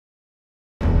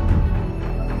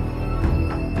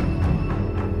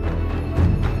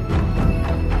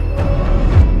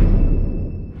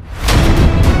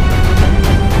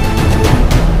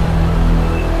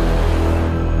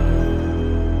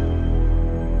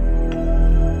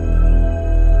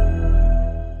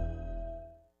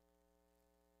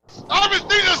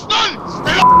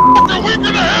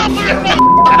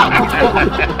It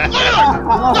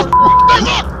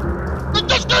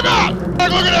just came out!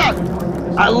 Look at that!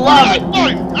 I love it!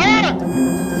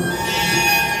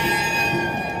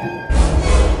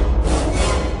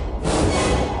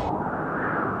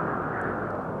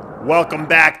 Welcome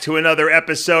back to another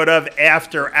episode of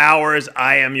After Hours.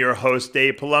 I am your host,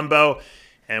 Dave Palumbo,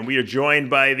 and we are joined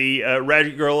by the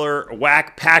regular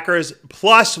Whack Packers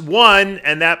plus one,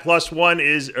 and that plus one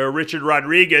is Richard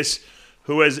Rodriguez,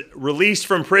 who was released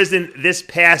from prison this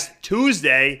past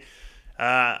Tuesday.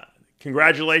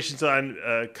 Congratulations on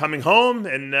coming home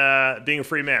and being a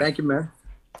free man. Thank you, man.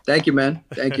 Thank you, man.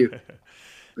 Thank you.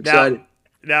 Excited.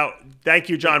 Now, thank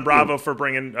you, John Bravo, for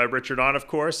bringing Richard on, of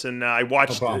course. And I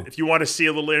watched, if you want to see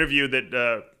a little interview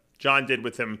that John did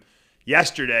with him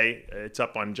yesterday, it's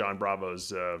up on John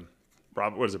Bravo's,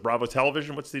 what is it, Bravo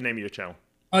Television? What's the name of your channel?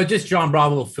 Just John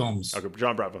Bravo Films. Okay,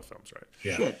 John Bravo Films, right?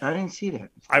 Yeah. Shit, I didn't see that.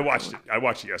 I watched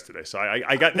it yesterday, so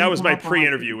I got that was my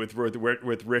pre-interview with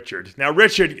Richard. Now,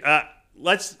 Richard,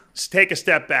 let's take a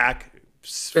step back.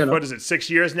 What is it? 6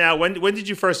 years now. When did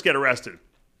you first get arrested?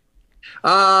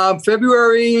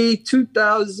 February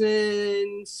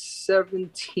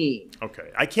 2017. Okay,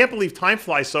 I can't believe time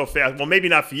flies so fast. Well, maybe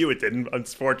not for you, it didn't,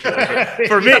 unfortunately. But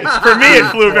for me,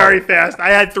 it flew very fast. I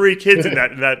had 3 kids in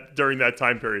that during that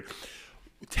time period.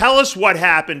 Tell us what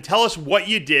happened. Tell us what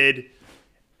you did,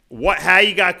 how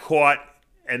you got caught,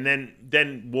 and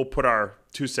then we'll put our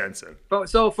 2 cents in.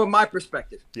 So, from my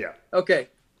perspective, yeah. Okay,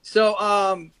 so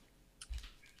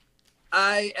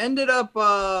I ended up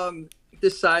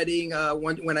deciding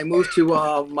when I moved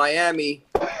to Miami,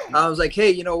 I was like, hey,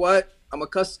 you know what? I'm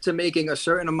accustomed to making a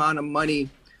certain amount of money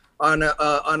on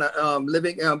a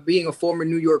living, being a former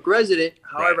New York resident.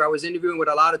 However, right. I was interviewing with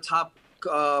a lot of top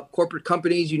corporate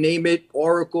companies, you name it,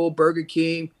 Oracle, Burger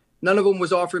King. None of them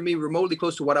was offering me remotely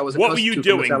close to what I was accustomed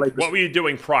to. What were you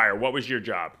doing prior? What was your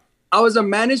job? I was a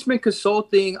management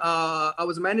consulting.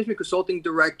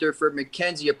 Director for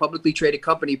McKinsey, a publicly traded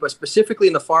company, but specifically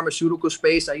in the pharmaceutical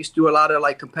space. I used to do a lot of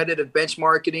like competitive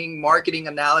benchmarking, marketing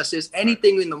analysis,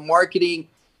 anything in the marketing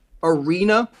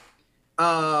arena.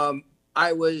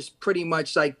 I was pretty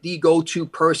much like the go-to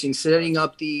person, setting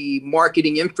up the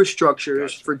marketing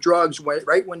infrastructures for drugs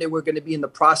right when they were going to be in the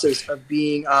process of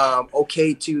being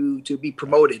okay to be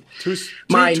promoted. Too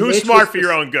smart for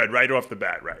your own good, right off the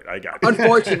bat, right? I got it.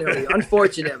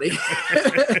 Unfortunately.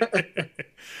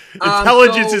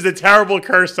 Intelligence is a terrible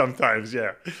curse sometimes,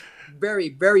 yeah. Very,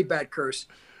 very bad curse.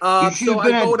 You should have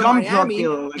been a dumb drug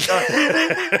dealer like us.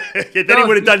 Then he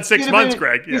would have done 6 months,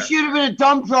 Greg. Yeah. You should have been a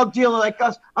dumb drug dealer like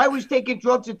us. I was taking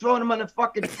drugs and throwing them on the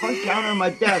fucking front counter of my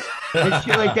desk and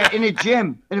shit like that in a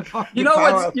gym. In a fucking you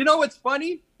know what's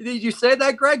funny? Did you say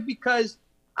that, Greg? Because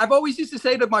I've always used to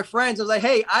say to my friends, I was like,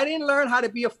 hey, I didn't learn how to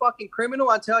be a fucking criminal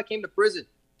until I came to prison.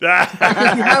 Because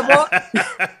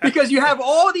you have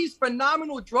all these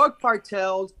phenomenal drug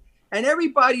cartels. And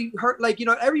everybody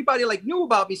everybody knew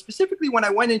about me, specifically when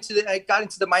I got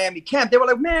into the Miami camp. They were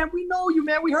like, man, we know you,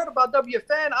 man. We heard about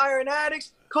WFN, Iron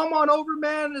Addicts. Come on over,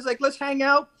 man. It's like, let's hang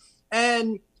out.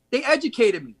 And they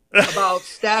educated me about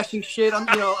stashing shit on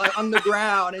the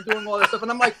ground and doing all this stuff.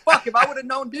 And I'm like, fuck, if I would have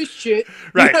known this shit.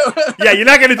 Right. Yeah, you're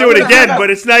not going to do it again, but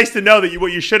it's nice to know that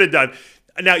what you should have done.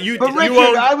 Now,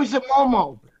 I was a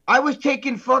Momo. I was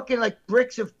taking fucking like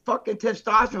bricks of fucking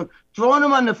testosterone, throwing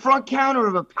them on the front counter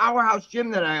of a powerhouse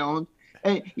gym that I owned.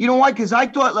 And you know why? Because I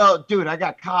thought, oh, dude, I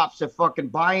got cops that fucking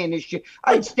buying this shit.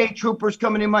 I had state troopers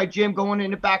coming in my gym, going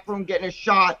in the back room, getting a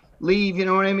shot, leave. You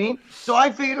know what I mean? So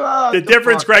I figured, the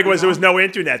difference, Greg, was there was no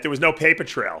internet. There was no paper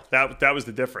trail. That was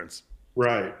the difference.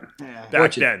 Right. Yeah.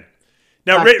 Back then.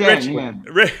 Now,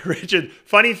 Richard,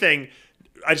 funny thing.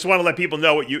 I just want to let people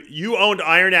know what you owned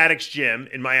Iron Addicts Gym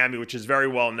in Miami, which is very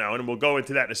well known, and we'll go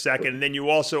into that in a second. And then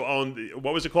you also owned,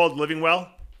 what was it called, Living Well?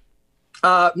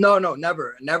 No,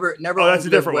 never. Oh, that's a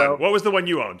different one. What was the one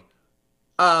you owned?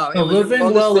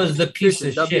 Living Well is the piece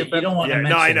of shit. You don't want to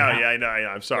mention. No, I know.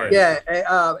 I'm sorry. Yeah,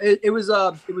 it was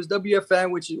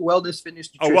WFN, which is Wellness Fitness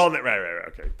Nutrition. Oh, right.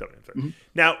 Okay. Mm-hmm.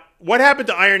 Now, what happened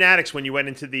to Iron Addicts when you went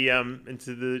into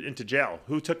into jail?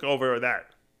 Who took over that?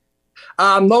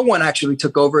 No one actually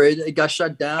took over. It got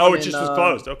shut down. Oh, it just was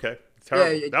closed. Okay,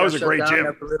 terrible. Yeah, that was a great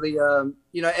gym. Really,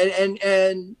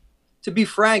 and to be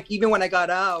frank, even when I got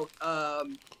out,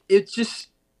 it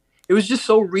was just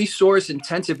so resource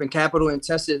intensive and capital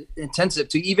intensive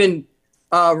to even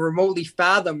remotely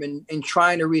fathom and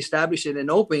trying to reestablish it and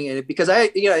opening it, because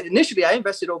initially I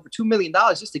invested over $2 million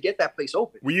just to get that place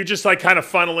open. Were you just like kind of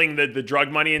funneling the drug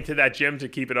money into that gym to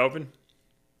keep it open?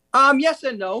 Yes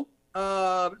and no.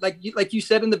 Like you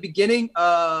said in the beginning,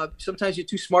 sometimes you're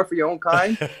too smart for your own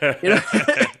kind.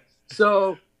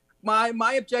 So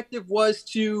my objective was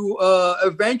to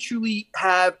eventually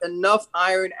have enough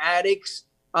Iron Addicts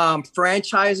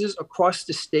franchises across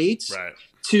the states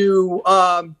to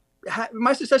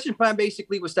my succession plan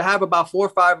basically was to have about 4 or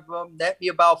 5 of them, net me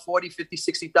about $40,000,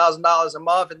 $50,000 a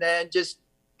month, and then just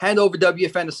hand over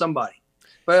WFN to somebody.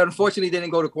 But unfortunately, they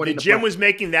didn't go to according the to gym plan. was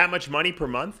making that much money per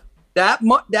month?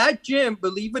 That gym,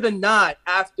 believe it or not,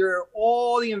 after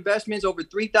all the investments, over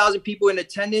 3,000 people in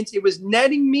attendance, it was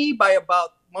netting me by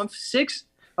about month 6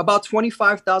 about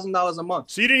 $25,000 a month.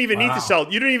 So you didn't even need to sell.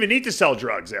 You didn't even need to sell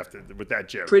drugs after with that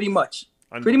gym. Pretty much.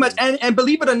 And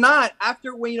believe it or not,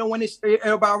 after when it's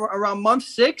about around month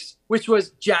 6, which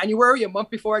was January, a month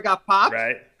before I got popped,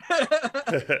 right?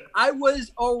 I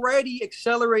was already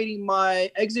accelerating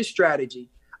my exit strategy.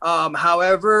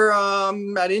 However, I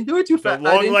didn't do it too fast. The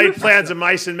long laid plans of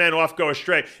mice and men off go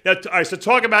astray. Now, all right. So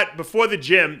talk about before the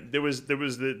gym. There was the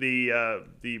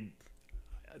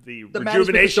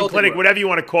rejuvenation clinic, whatever you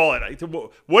want to call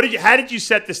it. How did you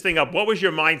set this thing up? What was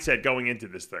your mindset going into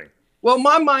this thing? Well,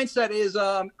 my mindset is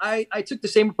I took the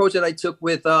same approach that I took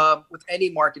with any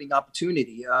marketing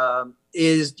opportunity.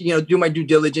 Is do my due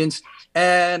diligence,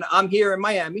 and I'm here in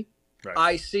Miami. Right.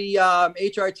 I see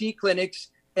HRT clinics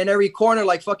in every corner,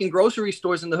 like fucking grocery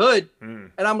stores in the hood,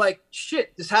 and I'm like,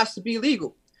 shit, this has to be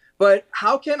legal. But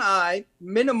how can I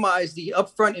minimize the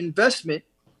upfront investment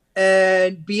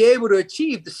and be able to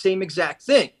achieve the same exact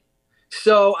thing?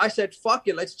 So I said, fuck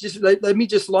it, let me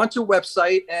just launch a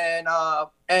website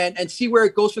and see where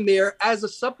it goes from there as a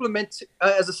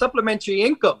supplementary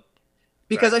income,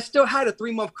 because I still had a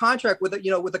 3-month contract with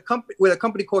a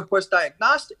company called Quest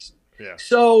Diagnostics. Yeah.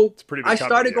 So I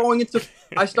started going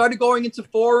into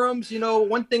forums.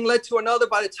 One thing led to another.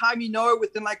 By the time you know it,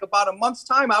 within like about a month's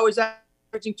time, I was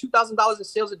averaging $2,000 in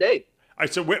sales a day. All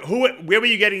right, so where were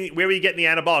you getting the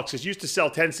anabolics? Because you used to sell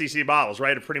 10cc bottles,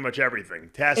 right, of pretty much everything.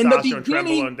 Testosterone,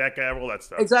 Trenbolone, Deca, all that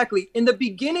stuff. Exactly. In the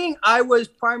beginning, I was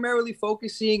primarily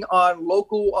focusing on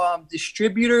local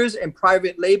distributors and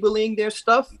private labeling their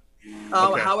stuff.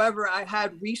 However, I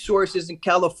had resources in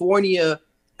California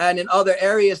and in other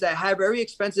areas that have very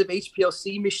expensive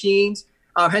HPLC machines.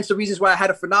 Hence the reasons why I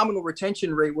had a phenomenal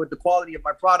retention rate with the quality of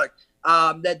my product.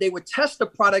 That they would test the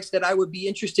products that I would be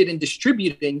interested in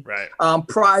distributing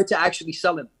prior to actually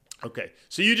selling them. Okay.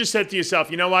 So you just said to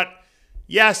yourself, you know what?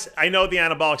 Yes, I know the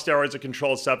anabolic steroids are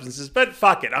controlled substances, but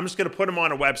fuck it. I'm just going to put them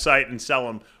on a website and sell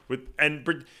them.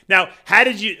 Now,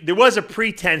 there was a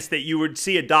pretense that you would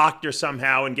see a doctor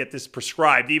somehow and get this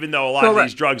prescribed, even though a lot of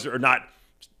these drugs are not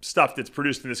stuff that's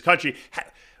produced in this country.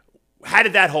 How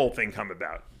did that whole thing come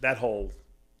about? That whole...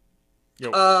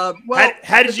 how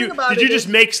did you just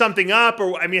make something up,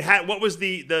 or what was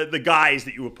the guise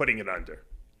that you were putting it under?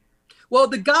 Well,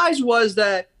 the guise was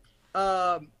that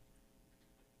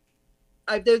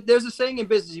there's a saying in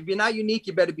business: if you're not unique,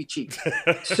 you better be cheap.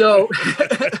 So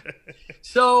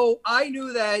I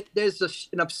knew that there's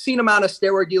an obscene amount of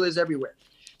steroid dealers everywhere.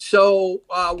 So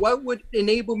what would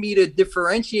enable me to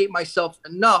differentiate myself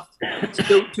enough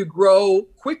to grow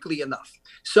quickly enough?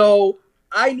 So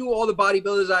I knew all the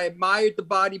bodybuilders. I admired the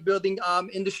bodybuilding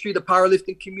industry, the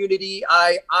powerlifting community.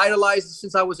 I idolized it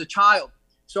since I was a child.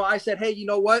 So I said, hey, you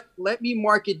know what? Let me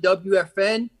market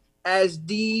WFN as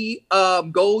the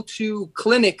go-to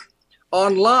clinic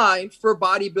online for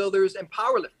bodybuilders and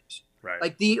powerlifters,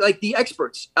 like the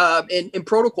experts in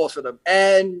protocols for them.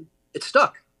 And it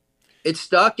stuck. It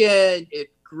stuck, and it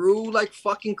grew like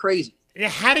fucking crazy. Yeah,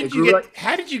 how did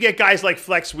you get guys like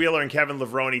Flex Wheeler and Kevin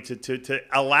Levrone to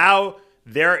allow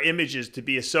their images to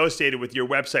be associated with your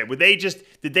website?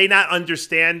 Did they not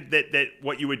understand that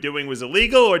what you were doing was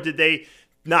illegal, or did they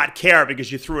not care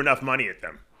because you threw enough money at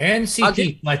them? And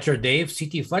CT Fletcher, Dave.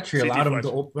 CT Fletcher allowed him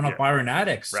to open up Iron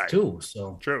Addicts too.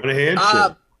 So true.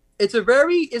 It's a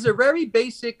very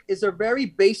basic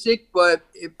but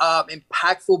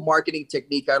impactful marketing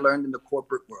technique I learned in the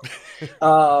corporate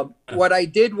world. What I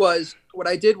did was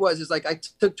I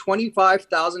took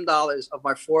 $25,000 of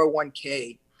my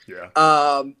 401k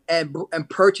and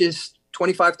purchased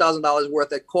 $25,000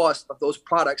 worth at cost of those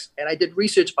products, and I did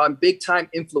research on big time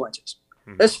influencers.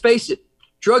 Let's face it,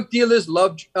 drug dealers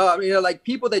love like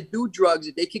people that do drugs.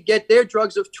 If they could get their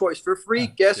drugs of choice for free,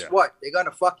 guess what? They're gonna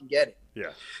fucking get it.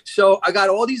 Yeah. So I got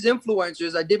all these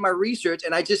influencers. I did my research,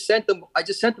 and I just sent them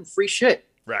free shit.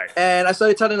 Right. And I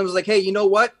started telling them, I was like, hey, you know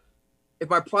what? If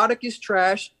my product is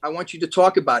trash, I want you to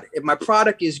talk about it. If my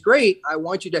product is great, I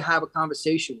want you to have a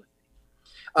conversation with me.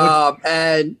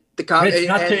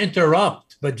 To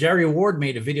interrupt, But Jerry Ward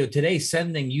made a video today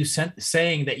saying that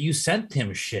you sent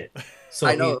him shit. So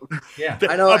I know.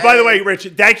 I know. By the way,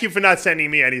 Richard, thank you for not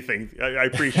sending me anything. I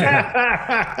appreciate it.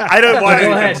 I don't want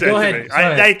anything sent to me.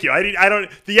 Thank you. I don't.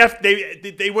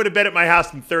 They would have been at my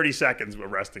house in 30 seconds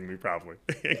arresting me probably.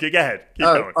 Go ahead. Keep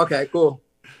going. Okay. Cool.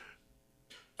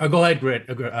 Go ahead, Grit.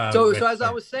 So as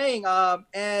I was saying,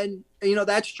 and you know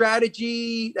that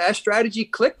strategy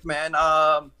clicked, man.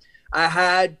 I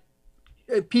had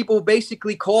people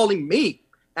basically calling me,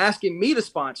 asking me to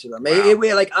sponsor them.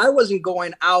 Wow. Like I wasn't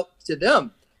going out to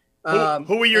them.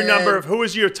 Who were your who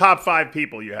was your top 5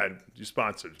 people you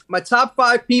sponsored? My top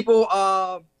 5 people,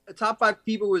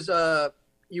 was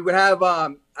you would have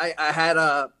I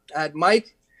had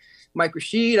Mike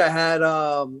Rashid, I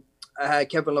had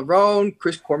Kevin Lerone,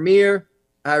 Chris Cormier,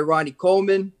 I had Ronnie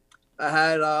Coleman, I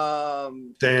had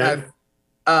Dan.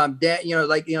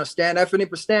 Dan, Stan Efferding,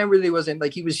 but Stan really wasn't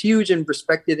like, he was huge and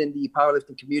respected in the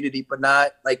powerlifting community, but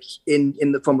not like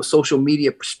from a social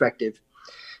media perspective.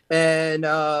 And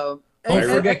don't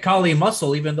forget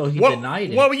RxMuscle, even though he denied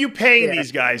it. What were you paying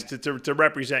these guys to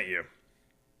represent you?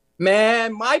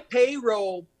 Man, my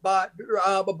payroll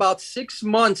about 6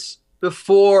 months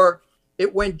before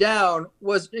it went down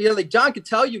was, like John could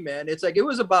tell you, man, it's like it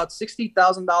was about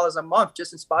 $60,000 a month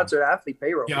just in sponsored athlete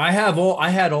payroll. Yeah, I had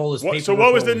all this. So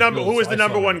what was the number? Who was the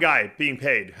number one guy being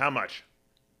paid? How much?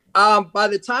 By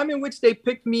the time in which they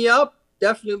picked me up,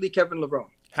 definitely Kevin Lerone.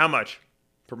 How much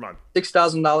per month?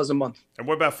 $6,000 a month. And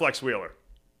what about Flex Wheeler?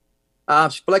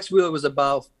 Flex Wheeler was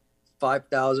about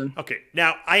 $5,000. Okay,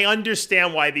 now I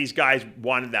understand why these guys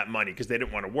wanted that money because they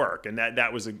didn't want to work, and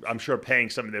that was, I'm sure, paying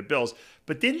some of their bills.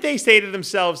 But didn't they say to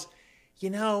themselves,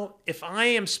 if I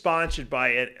am sponsored by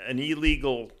an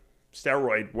illegal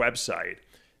steroid website,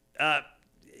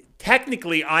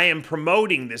 technically I am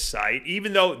promoting this site,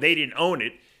 even though they didn't own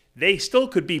it. They still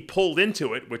could be pulled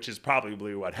into it, which is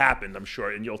probably what happened, I'm sure,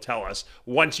 and you'll tell us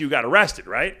once you got arrested,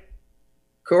 right?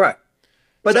 Correct.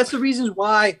 But that's the reasons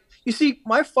why. You see,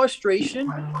 my frustration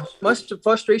on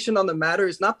the matter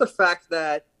is not the fact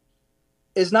that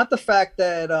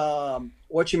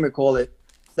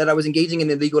that I was engaging in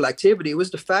illegal activity. It was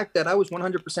the fact that I was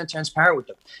 100% transparent with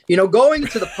them. Going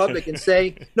to the public and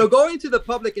saying,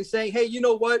 hey, you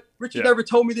know what? Richard never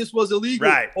told me this was illegal.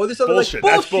 Right. Or this other bullshit.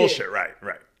 That's bullshit. Right.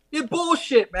 You're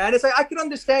bullshit, man. It's like I can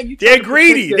understand you. They're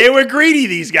greedy. They were greedy,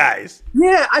 these guys.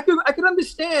 Yeah, I could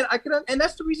understand. And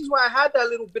that's the reasons why I had that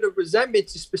little bit of resentment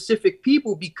to specific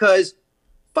people, because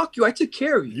fuck you, I took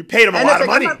care of you. You paid them a lot of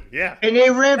money. Yeah. And they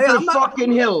ran for the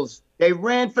fucking hills. They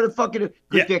ran for the fucking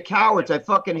because they're cowards. I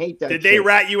fucking hate that. Did they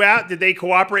rat you out? Did they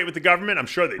cooperate with the government? I'm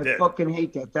sure they did. I fucking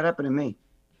hate that. That happened to me.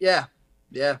 Yeah.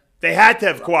 Yeah. They had to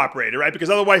have cooperated, right? Because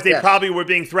otherwise they probably were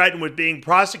being threatened with being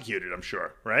prosecuted, I'm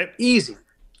sure, right? Easy.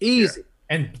 Yeah.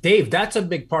 And Dave, that's a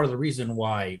big part of the reason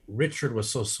why Richard was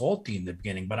so salty in the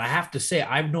beginning. But I have to say,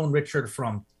 I've known Richard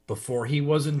from before he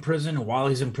was in prison, while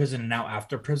he's in prison, and now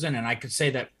after prison. And I could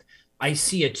say that I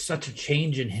see such a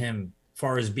change in him as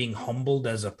far as being humbled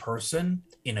as a person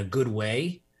in a good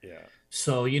way. Yeah.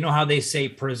 So you know how they say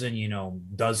prison,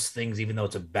 does things even though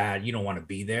it's you don't want to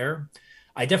be there.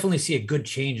 I definitely see a good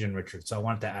change in Richard, so I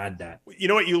wanted to add that. You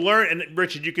know what you learn, and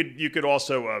Richard, you could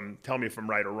also tell me if I'm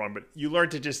right or wrong, but you learn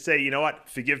to just say, you know what,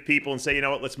 forgive people and say, you know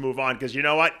what, let's move on, because you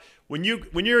know what, when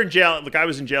you're in jail, look, I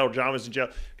was in jail, John was in jail,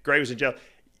 Gray was in jail.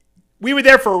 We were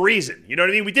there for a reason, you know what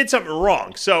I mean? We did something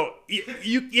wrong, so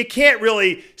you can't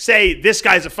really say this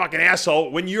guy's a fucking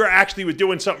asshole when you're actually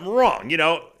doing something wrong,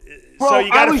 Bro, so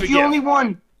you gotta forgive. The only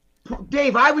one.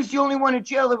 Dave, I was the only one in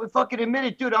jail that would fucking admit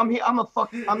it, dude. I'm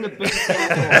the biggest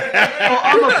asshole.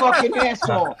 I'm a fucking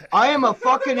asshole. I am a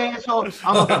fucking asshole.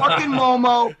 I'm a fucking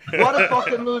Momo. What a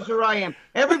fucking loser I am.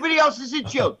 Everybody else is in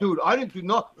jail, dude. I didn't do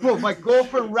nothing. Bro, my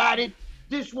girlfriend ratted.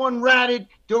 This one ratted.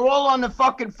 They're all on the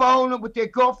fucking phone with their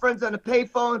girlfriends on the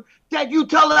payphone. Dad, you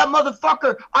tell that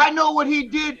motherfucker I know what he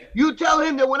did. You tell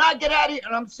him that when I get out of here,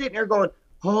 and I'm sitting there going,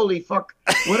 holy fuck,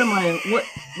 what am I,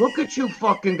 look at you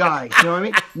fucking guys, you know what I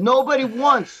mean?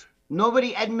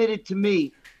 Nobody admitted to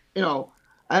me, and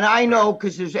I know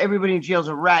because everybody in jail's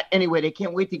a rat anyway, they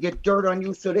can't wait to get dirt on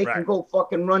you so they can go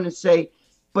fucking run and say,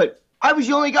 but I was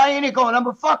the only guy in it going, I'm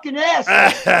a fucking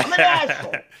asshole, I'm an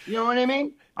asshole, you know what I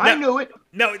mean? I knew it.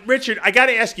 No, Richard, I got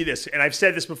to ask you this, and I've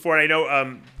said this before, and I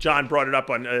know John brought it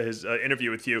up on his interview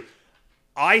with you.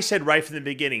 I said right from the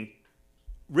beginning,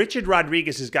 Richard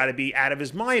Rodriguez has got to be out of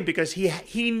his mind because he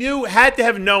had to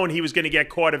have known he was going to get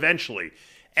caught eventually.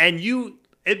 And you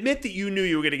admit that you knew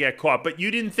you were going to get caught, but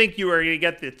you didn't think you were going to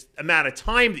get the amount of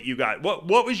time that you got.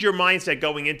 What was your mindset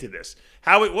going into this?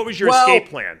 What was your escape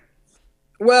plan?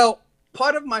 Well,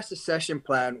 part of my succession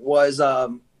plan was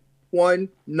one,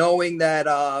 knowing that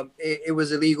it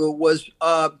was illegal, was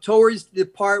towards the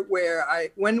part where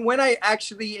when I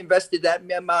actually invested that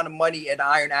amount of money in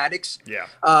Iron Addicts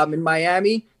in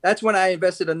Miami. That's when I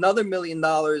invested another $1 million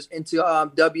into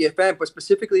WFN, but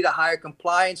specifically to hire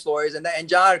compliance lawyers. And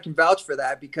John can vouch for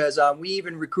that, because we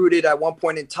even recruited at one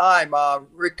point in time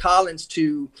Rick Collins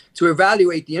to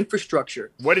evaluate the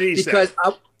infrastructure. What did he say?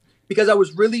 Because I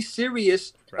was really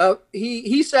serious. Right.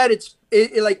 He said it's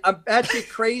like, I'm actually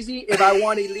crazy if I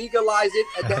want to legalize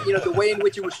it, the way in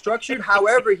which it was structured.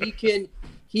 However, he can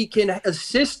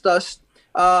assist us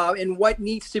in what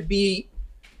needs to be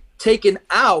taken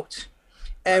out.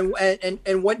 And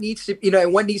what needs to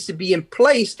be in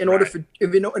place in order for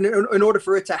in order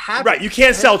for it to happen. Right, you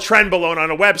can't sell Trenbolone on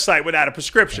a website without a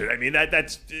prescription. I mean,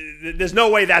 that's there's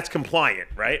no way that's compliant,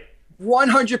 right?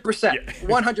 100%,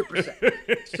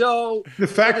 100%. So the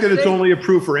fact that it's only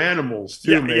approved for animals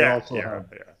too may also have.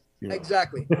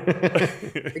 Exactly.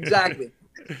 Exactly.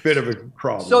 Bit of a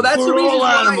problem. So that's the reason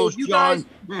why animals, you guys.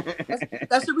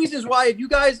 That's the reasons why, if you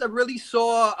guys really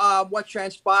saw what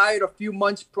transpired a few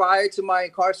months prior to my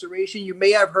incarceration, you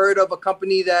may have heard of a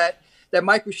company that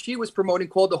Mike Rashid was promoting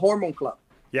called the Hormone Club.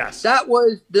 Yes. That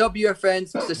was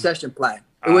WFN's succession plan.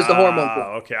 It was the Hormone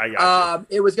Club. Okay, I got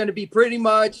you. It was going to be pretty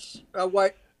much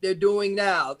what they're doing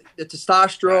now, the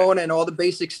testosterone and all the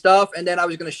basic stuff. And then I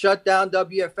was going to shut down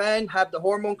WFN, have the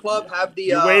Hormone Club, have the...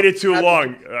 You waited too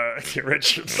long,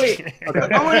 Richard. Wait, okay.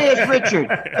 I want to ask Richard.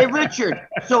 Hey, Richard,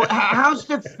 so how's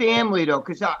the family, though?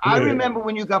 Because I remember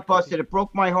when you got busted, it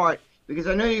broke my heart. Because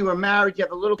I know you were married, you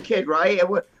have a little kid, right?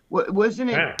 Wasn't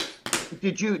it...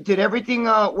 Did everything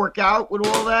work out with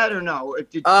all that, or no?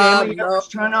 Did family members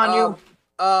turn on you?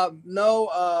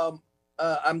 No,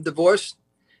 I'm divorced.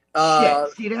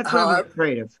 See, that's what I'm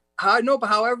afraid of.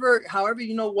 However,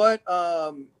 you know what?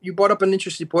 You brought up an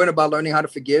interesting point about learning how to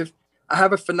forgive. I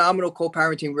have a phenomenal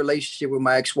co-parenting relationship with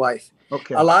my ex-wife.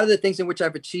 Okay. A lot of the things in which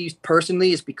I've achieved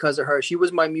personally is because of her. She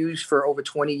was my muse for over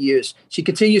 20 years. She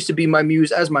continues to be my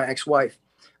muse as my ex-wife.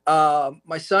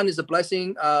 My son is a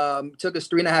blessing. Took us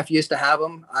 3.5 years to have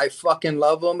him. I fucking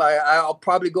love him. I'll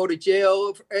probably go to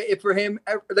jail if for him,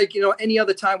 any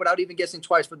other time without even guessing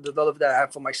twice for the love that I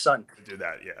have for my son. Do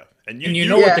that, yeah. And you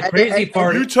know what the crazy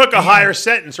part? You took a higher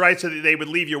sentence, right? So that they would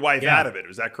leave your wife out of it.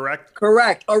 Was that correct?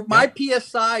 Correct. My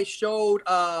PSI showed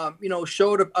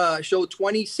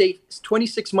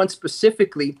 26 months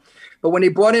specifically. But when they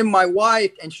brought in my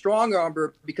wife and strong-armed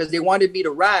her because they wanted me to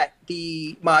rat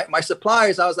my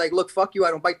suppliers, I was like, look, fuck you.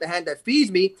 I don't bite the hand that feeds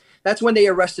me. That's when they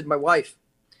arrested my wife.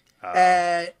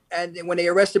 And when they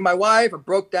arrested my wife, I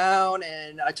broke down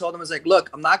and I told them, I was like,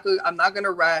 look, I'm not going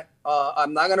to rat.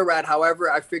 I'm not going to rat.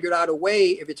 However, I figured out a way,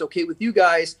 if it's okay with you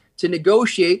guys, to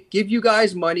negotiate, give you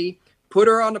guys money, put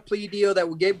her on a plea deal that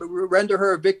would render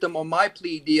her a victim on my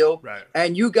plea deal. Right.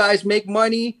 And you guys make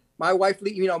money. My wife,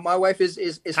 my wife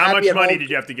is How happy much money did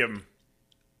you have to give him?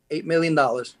 $8 million.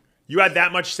 You had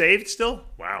that much saved still?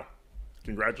 Wow.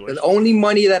 Congratulations. The only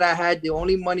money that I had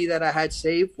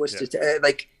saved was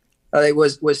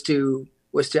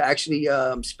to actually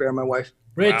spare my wife.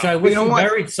 Rich, I wish you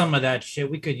buried some of that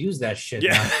shit. We could use that shit.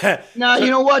 Yeah. Now,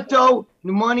 you know what, though?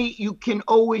 The money, you can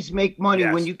always make money.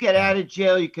 Yes. When you get out of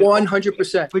jail, you can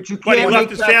 100%. But you can't. But he left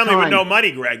his family with no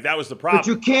money, Greg. That was the problem. But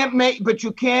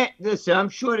you can't listen, I'm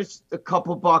sure it's a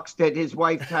couple bucks that his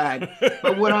wife had.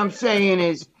 But what I'm saying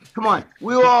is, come on,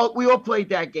 we all played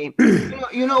that game.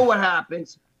 You know what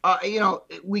happens.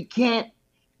 We can't,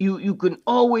 you can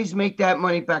always make that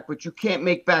money back, but you can't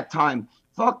make back time.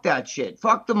 Fuck that shit.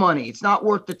 Fuck the money. It's not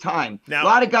worth the time. Now, a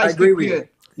lot of guys agree with you.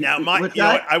 Now,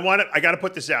 I got to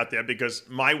put this out there because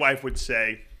my wife would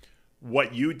say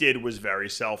what you did was very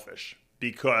selfish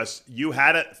because you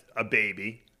had a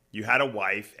baby, you had a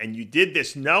wife, and you did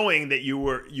this knowing that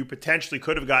you potentially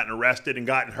could have gotten arrested and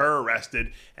gotten her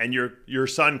arrested, and your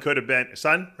son could have been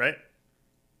right?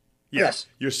 Yes.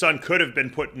 Your son could have been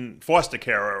put in foster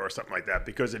care or something like that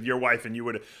because of your wife, and you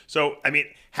would have. So, I mean,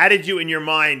 how did you, in your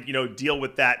mind, deal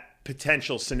with that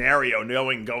potential scenario,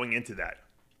 going into that?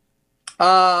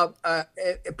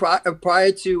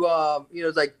 Prior to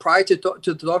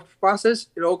the thought process,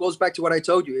 it all goes back to what I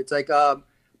told you. It's like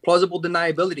plausible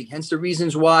deniability. Hence the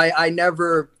reasons why I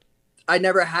never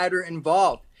had her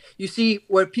involved. You see,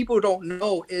 what people don't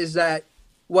know is that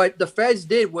what the feds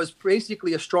did was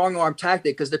basically a strong arm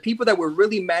tactic because the people that were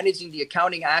really managing the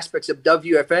accounting aspects of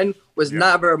WFN was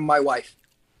never my wife.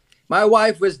 My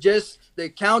wife was just the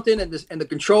accountant and the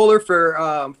controller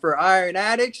for Iron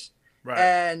Addicts. Right.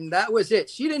 And that was it.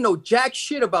 She didn't know jack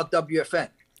shit about WFN.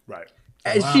 Right.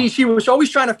 And Wow. she was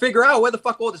always trying to figure out where the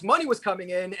fuck all this money was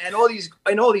coming in and all these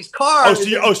cars.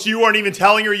 So you weren't even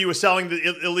telling her you were selling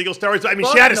the illegal steroids? I mean,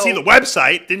 she Fuck had to no. see the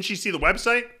website. Didn't she see the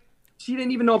website? She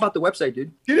didn't even know about the website,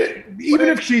 dude. Even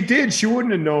if she did, she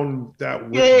wouldn't have known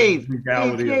that Dave,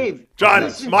 legality. Dave, John,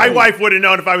 listen, my Dave. wife would have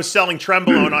known if I was selling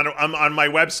Trenbolone on my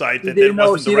website that it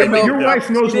wasn't the right thing. Your wife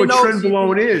knows She what didn't know-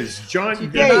 Trenbolone is. John, She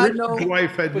did not know. Richard's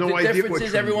wife had But no the idea difference what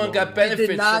is everyone Trenbolone got was.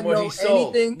 benefits not from what know he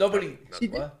sold. anything. Nobody.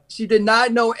 She did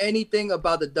not know anything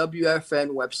about the WFN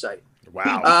website.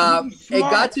 Wow. It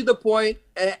got to the point,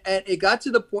 and it got to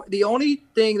the point. The only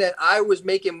thing that I was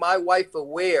making my wife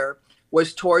aware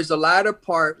was towards the latter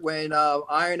part when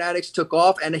Iron Addicts took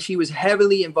off, and she was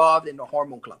heavily involved in the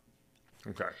hormone club.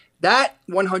 Okay. That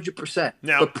 100%.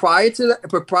 Now- But prior to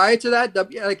that,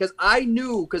 because I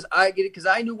knew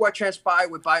what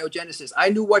transpired with Biogenesis. I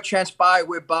knew what transpired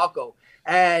with Balco,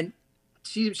 and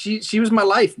she was my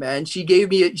life, man. She gave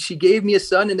me a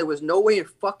son, and there was no way in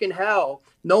fucking hell,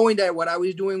 knowing that what I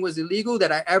was doing was illegal,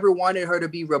 that I ever wanted her to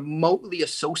be remotely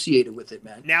associated with it,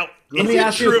 man. Now, Let me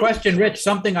ask you a question, Rich,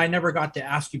 something I never got to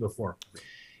ask you before.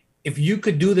 If you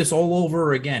could do this all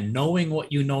over again, knowing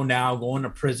what you know now, going to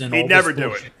prison, He'd never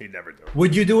do it. He'd never do it.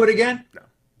 Would you do it again? No.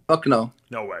 Fuck no.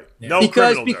 No way. Yeah. No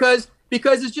because criminal does.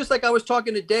 it's just like I was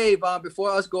talking to Dave before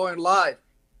I was going live.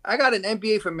 I got an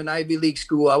MBA from an Ivy League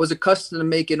school. I was accustomed to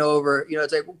making over,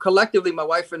 it's like collectively, my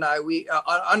wife and I, we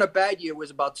on a bad year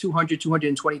was about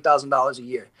 $220,000 a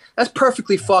year. That's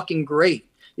perfectly fucking great.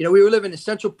 We were living in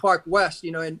Central Park West,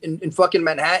 in fucking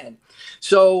Manhattan.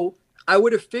 So I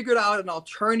would have figured out an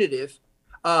alternative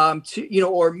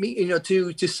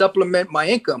to supplement my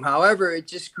income. However, it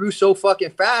just grew so fucking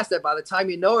fast that by the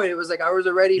time it was like I was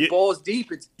already balls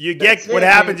deep. What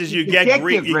happens is you get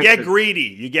Richard.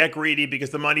 greedy. You get greedy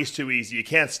because the money's too easy. You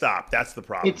can't stop. That's the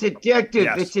problem. It's addictive.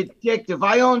 Yes. It's addictive.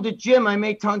 I owned a gym. I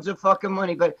made tons of fucking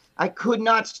money, but I could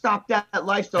not stop that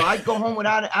lifestyle. I'd go home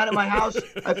out of my house.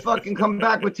 I'd fucking come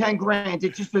back with 10 grand.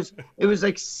 It was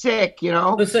like sick,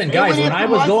 Listen, They guys, went when after I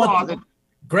was my going, father.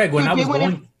 Greg, when Dude, I was they went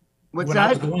going, What's when I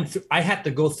was that? going through, I had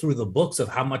to go through the books of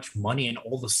how much money and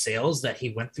all the sales that he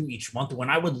went through each month. When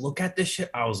I would look at this shit,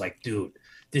 I was like, dude,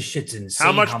 this shit's insane.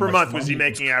 How much per month was he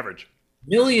money making average?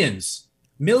 Millions.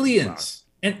 Wow.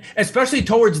 And especially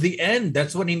towards the end,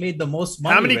 that's when he made the most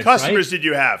money. How many Rich, customers right? did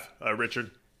you have,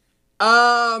 Richard?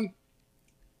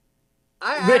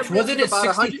 Rich, wasn't it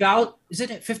 60,000?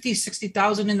 Isn't it 50,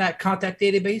 60,000 in that contact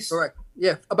database? Correct.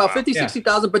 Yeah, about 50, Yeah.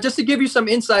 60,000. But just to give you some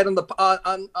insight on the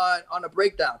on a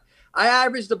breakdown, I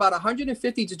averaged about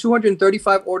 150 to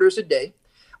 235 orders a day.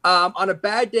 On a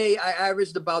bad day, I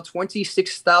averaged about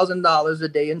 $26,000 a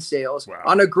day in sales. Wow.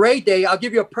 On a great day, I'll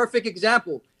give you a perfect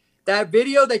example. That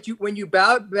video that when you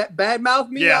badmouth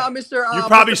me, Mr. You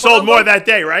probably Mr. sold Palumbo, more that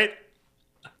day, right?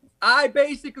 I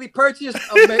basically purchased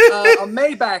a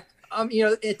Maybach.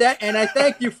 And I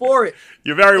thank you for it.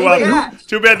 You're very welcome. Yeah.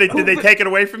 Too bad did they take it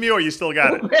away from you, or you still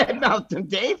got it? Badmouthed him,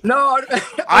 Dave. No,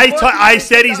 I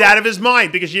said he's out of his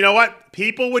mind because you know what?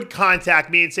 People would contact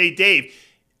me and say, Dave,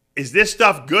 is this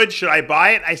stuff good? Should I buy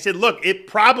it? I said, look, it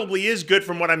probably is good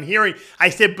from what I'm hearing. I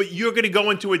said, but you're going to go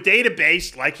into a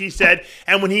database, like he said,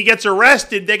 and when he gets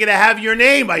arrested, they're going to have your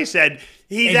name. I said,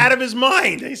 he's out of his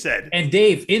mind, I said. And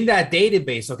Dave, in that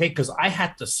database, okay, because I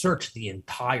had to search the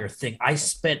entire thing. I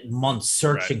spent months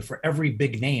searching for every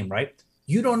big name, right?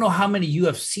 You don't know how many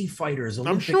UFC fighters,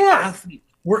 Olympic sure. athletes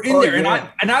were in there. Yeah.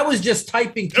 And I was just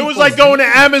typing. It was like going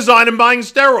to Amazon and buying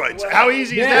steroids. How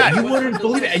easy is Yeah, that? you wouldn't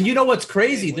believe it. And you know what's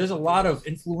crazy? There's a lot of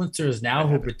influencers now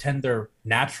who pretend they're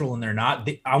natural and they're not.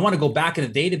 I want to go back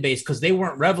in the database because they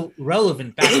weren't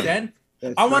relevant back then.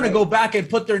 I want to go back and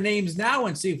put their names now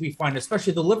and see if we find,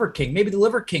 especially the Liver King. Maybe the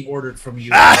Liver King ordered from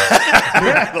you.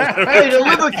 Hey, the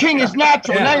Liver King is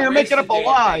natural. Yeah. Now you're making up a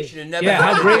lie. Yeah,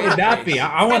 how great would that be?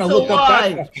 I want to That's a look up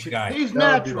lie. that fucking guy. He's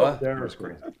natural.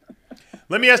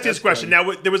 Let me ask you this question. Now,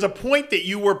 there was a point that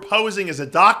you were posing as a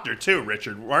doctor too,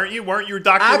 Richard, weren't you? Weren't you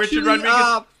Dr. Richard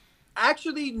Rodriguez?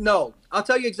 Actually, no. I'll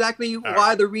tell you exactly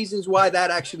the reasons why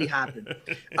that actually happened.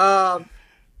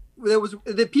 There was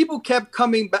the people kept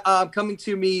coming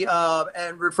to me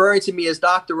and referring to me as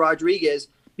Dr. Rodriguez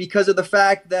because of the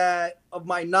fact that of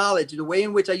my knowledge, the way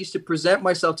in which I used to present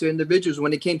myself to individuals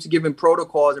when it came to giving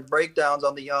protocols and breakdowns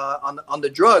on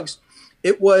the drugs.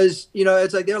 It was,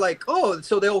 it's like they're like, oh,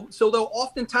 so they'll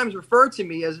oftentimes refer to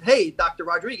me as, hey, Dr.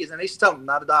 Rodriguez, and they used to tell them I'm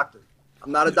not a doctor.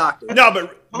 I'm not a doctor. No,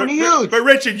 but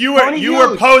Richard, you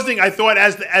were posing, I thought,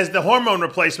 as the hormone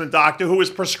replacement doctor who was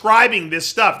prescribing this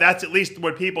stuff. That's at least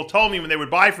what people told me when they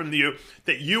would buy from you,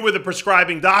 that you were the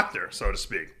prescribing doctor, so to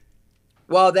speak.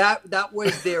 Well, that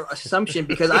was their assumption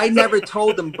because I never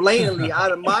told them blatantly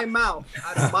out of my mouth,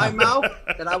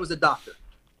 that I was a doctor.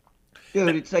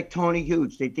 Dude, it's like Tony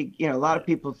Hughes. They think, a lot of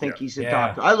people think he's a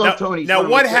doctor. I love Tony. Now,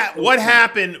 what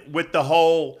happened with the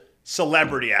whole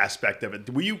celebrity aspect of it?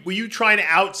 Were you trying to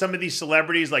out some of these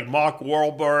celebrities like Mark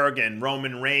Wahlberg and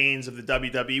Roman Reigns of the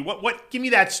WWE? What? Give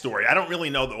me that story. I don't really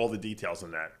know all the details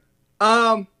on that.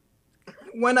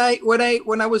 When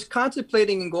I was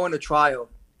contemplating and going to trial,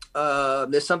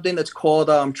 there's something that's called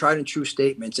tried and true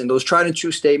statements, and those tried and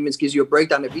true statements gives you a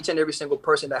breakdown of each and every single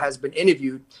person that has been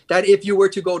interviewed that if you were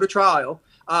to go to trial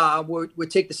would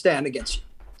take the stand against you.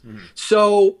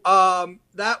 So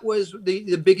that was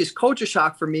the biggest culture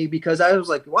shock for me because I was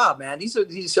like, wow, man,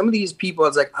 some of these people. I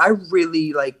was like, I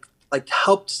really like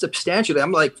helped substantially.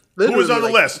 I'm like, who was on the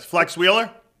list? Flex Wheeler.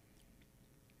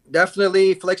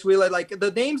 Definitely Flex Wheeler. Like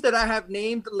the names that I have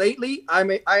named lately, I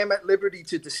am at liberty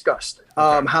to discuss.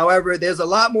 However, there's a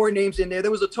lot more names in there.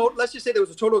 There was a total. Let's just say there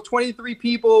was a total of 23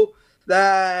 people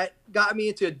that got me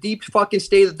into a deep fucking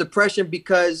state of depression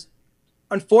because,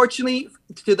 unfortunately,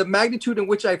 to the magnitude in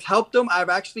which I've helped them, I've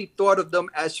actually thought of them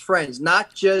as friends,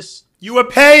 not just. You were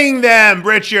paying them,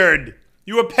 Richard.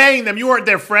 You were paying them. You weren't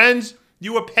their friends.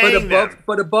 You were paying them.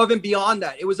 But above and beyond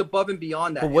that. It was above and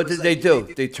beyond that. But what did they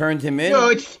do? They turned him in?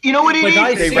 No, you know what it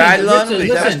is? They rattled on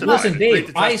him? Listen,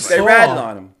 Dave, I saw. They rattled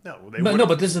on him. No,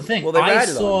 but this is the thing. Well, they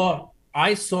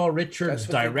I saw Richard's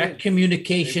direct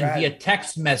communication via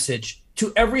text message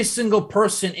to every single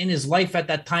person in his life at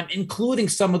that time, including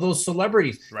some of those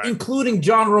celebrities, including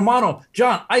John Romano.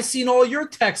 John, I seen all your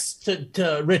texts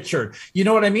to Richard. You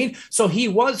know what I mean? So he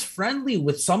was friendly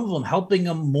with some of them, helping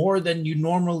them more than you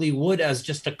normally would as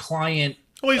just a client.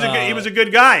 Well, he was a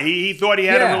good guy. He thought he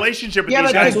had a relationship with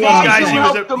these guys. These guys, he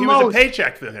was a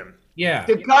paycheck for him. Yeah.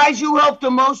 The guys you help the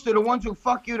most are the ones who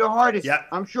fuck you the hardest. Yeah.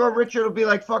 I'm sure Richard will be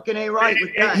like fucking A-Right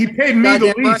with that. He paid me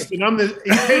the least, and I'm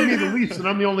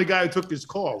the only guy who took his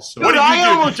calls. So. What did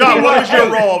you do, John? What was your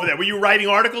role over there? Were you writing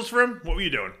articles for him? What were you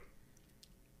doing?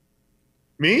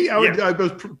 Me? I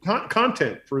was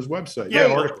content for his website. Yeah,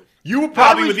 articles. You were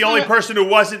probably the only person who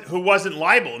wasn't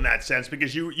liable in that sense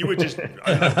because you were just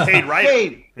paid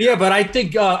right. Yeah, but I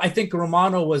think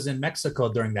Romano was in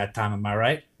Mexico during that time. Am I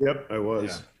right? Yep, I was.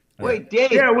 Yeah. Wait,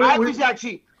 Dave, I was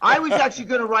actually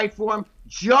going to write for him.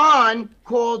 John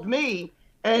called me,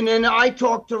 and then I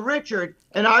talked to Richard,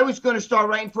 and I was going to start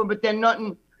writing for him, but then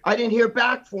nothing. I didn't hear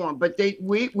back for him. But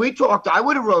we talked. I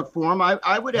would have wrote for him.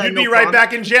 I would have. You'd be right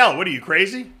back in jail. What are you,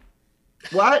 crazy?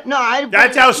 What? No,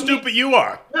 That's how stupid you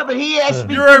are. No, but he asked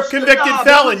me. You're a convicted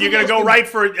felon. You're going to go write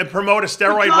for and promote a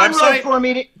steroid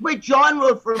website? John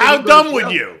wrote for me. How dumb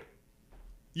would you?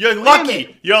 You're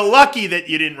lucky. You're lucky that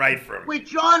you didn't write for him. Wait,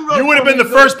 John wrote. You would have been the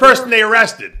first person they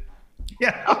arrested.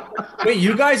 Yeah. Wait,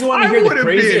 you guys want to hear the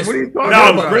craziest? What are you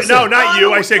talking about? No, not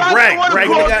you. I said Greg. Greg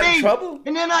got in trouble.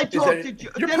 And then I talked to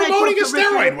John. You're promoting a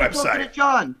steroid website.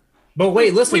 John. But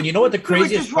wait, listen. You know what the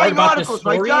craziest part about this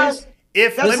story is?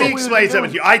 Let me explain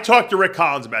something to you. I talked to Rick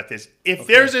Collins about this. If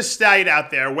there's a site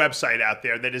out there, a website out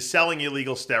there that is selling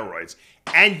illegal steroids,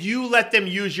 and you let them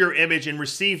use your image and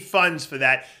receive funds for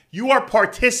that, you are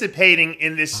participating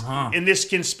in this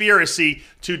conspiracy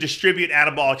to distribute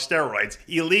anabolic steroids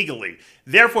illegally.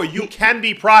 Therefore, you can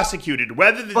be prosecuted.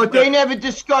 But they never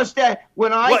discussed that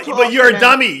when I. But you're a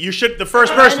dummy. You should. The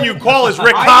first person you call is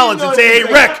Rick Collins and say,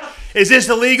 "Hey, Rick, is this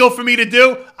illegal for me to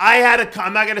do?"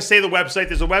 I'm not going to say the website.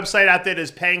 There's a website out there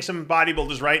that's paying some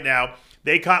bodybuilders right now.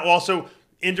 They also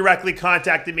indirectly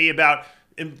contacted me about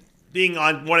being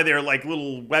on one of their like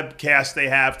little webcasts they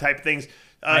have type things.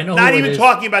 Not even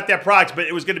talking about their products, but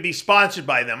it was going to be sponsored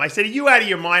by them. I said, "Are you out of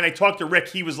your mind?" I talked to Rick.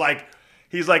 He's like,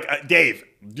 Dave,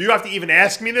 do you have to even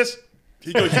ask me this?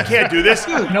 He goes, "You can't do this.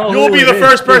 You'll be the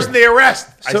first person they arrest."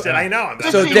 I said, "I know."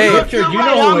 So Dave, Richard, you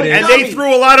know who it is. And they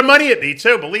threw a lot of money at me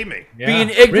too. Believe me. Yeah. Being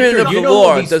ignorant of the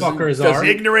law doesn't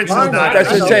ignorance is not.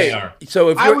 That's what say. So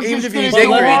if you're even if he's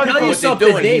ignorant of what they're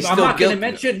doing, he's still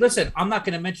guilty. Listen, I'm not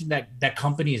going to mention that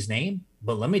company's name,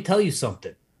 but let me tell you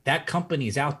something. That company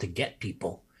is out to get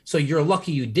people. So you're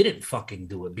lucky you didn't fucking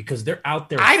do it because they're out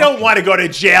there. I don't want to go to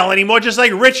jail anymore, just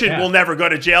like Richard will never go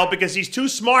to jail because he's too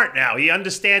smart now. He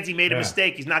understands he made a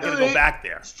mistake. He's not going to go back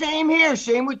there. Same here.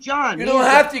 Same with John. You don't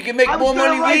have to. You can make more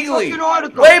money legally.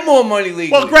 Way more money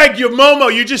legally. Well, Greg, you're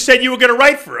Momo. You just said you were going to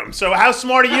write for him. So how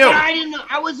smart are you? I didn't know.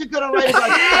 I wasn't going to write about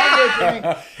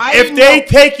that. If they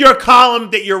take your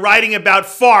column that you're writing about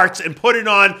farts and put it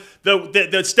on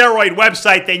the steroid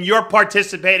website, then you're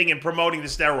participating in promoting the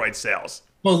steroid sales.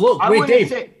 Well, look, wait,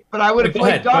 Dave. But I would have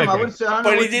played dumb. I would have said, I don't know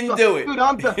But he what didn't do it. Dude,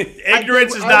 I'm done.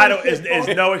 Ignorance is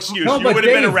no excuse. No, You but would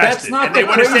have been Dave, that's arrested. not And they the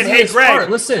would have said, hey, craziest Greg, part.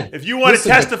 Listen, if you want to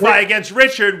testify against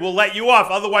Richard, we'll let you off.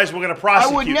 Otherwise, we're going to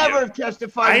prosecute I would you. never have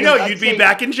testified. I know. I'd You'd be say-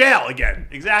 back in jail again.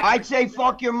 Exactly. I'd say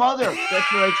fuck your mother.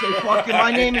 That's what I'd say. Fuck your.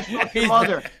 My name is fuck your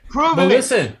mother. Prove but it.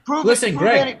 listen, Prove listen, it.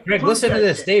 Greg, Prove listen to that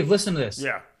this. shit. Dave, listen to this.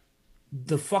 Yeah.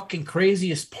 The fucking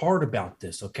craziest part about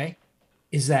this, okay,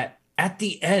 is that at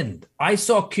the end, I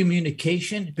saw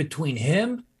communication between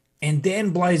him and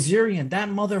Dan Blazerian. That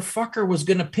motherfucker was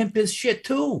going to pimp his shit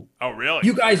too. Oh, really?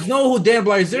 You guys know who Dan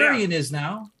Blazerian is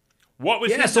now. What was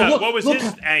Yeah, his, so look- what was look-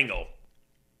 his angle?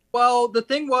 Well, the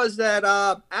thing was that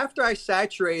after I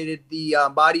saturated the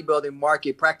bodybuilding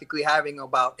market, practically having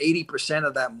about 80%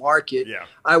 of that market, Yeah.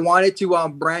 I wanted to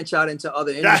branch out into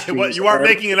other industries. Well, you aren't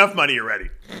making enough money already.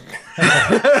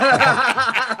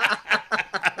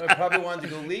 I probably wanted to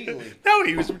go legally. No,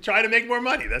 he was trying to make more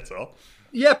money. That's all.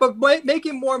 Yeah, but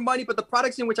making more money. But the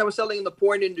products in which I was selling in the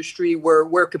porn industry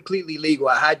were completely legal.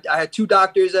 I had two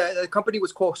doctors. The company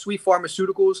was called Sweet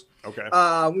Pharmaceuticals. Okay.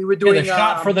 We were doing the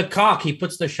shot for the cock. He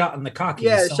puts the shot in the cock.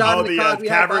 Yeah, He's shot Oh, in the cock. the We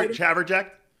had Caverjack?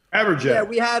 Average. Yeah,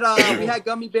 we had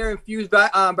gummy bear infused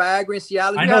Viagra and Cialis.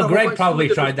 I We had know a whole Greg bunch of probably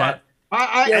different tried that.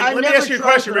 Let me never ask you a tried,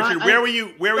 question, but Richard. I- Where were you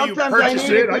Sometimes I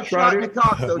purchasing? need a I good tried shot in it. the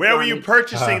cock, though, Where were Johnny. you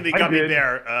purchasing the I gummy did.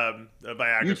 bear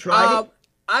Viagra? You tried it?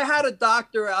 I had a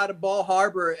doctor out of Ball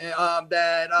Harbor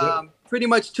that pretty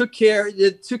much took care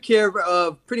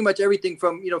of pretty much everything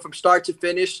from start to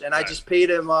finish, and I just paid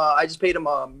him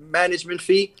a management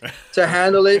fee to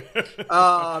handle it.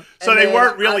 So they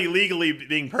weren't really legally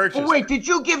being purchased. Oh, wait, did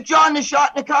you give John the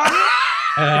shot in the cock?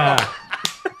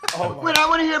 Wait, I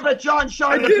want to hear about John I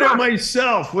shot in did the it cock.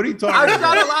 myself. What are you talking I've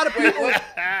about? shot a lot of people.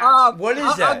 What is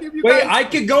I'll that? give you Wait, guys- I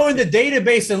could go in the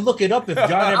database and look it up if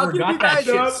John I'll ever give got you that guys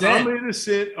shit a- I'm sent.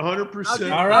 innocent,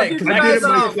 100%. All right, because I'll I give you did guys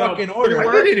my a- fucking I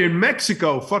order. did it in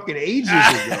Mexico fucking ages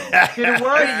ago. Did it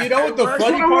work? You know what the Did it work?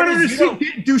 funny I part wanted is? to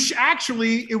You don't- see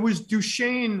actually, it was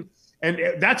Duchesne, and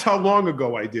that's how long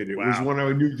ago I did it. It was Wow. when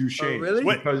I knew Duchesne. Oh, really?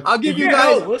 Because, I'll give you Yeah,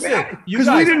 guys. no, listen, you because we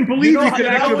guys- didn't believe know you how- could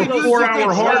you know actually what have a the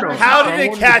 4-hour hard on. How did I they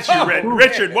wanted catch to you, prove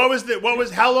Richard?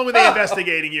 How long were they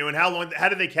investigating you, and how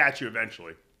did they catch you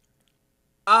eventually?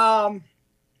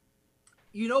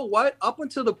 You know what? Up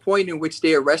until the point in which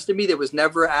they arrested me, there was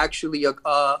never actually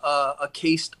a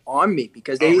case on me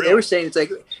because they really? were saying it's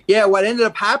like, yeah. What ended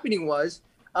up happening was,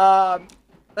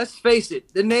 let's face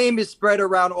it, the name is spread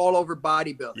around all over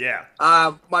bodybuilding. Yeah.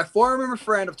 My former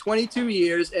friend of 22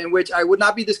 years, in which I would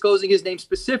not be disclosing his name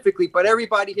specifically, but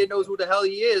everybody here knows who the hell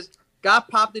he is, got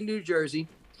popped in New Jersey.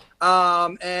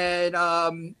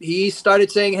 And he started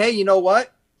saying, hey, you know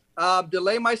what?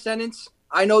 Delay my sentence.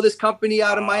 I know this company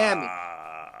out of Miami.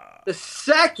 The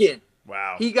second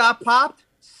Wow. he got popped,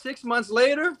 6 months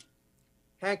later,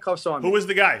 handcuffs on me. Who was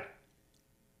the guy?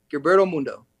 Gilberto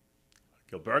Mundo.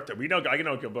 Gilberto. I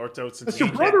know Gilberto since That's your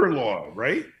he- brother-in-law,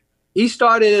 right? He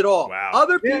started it all. Wow.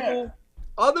 Other people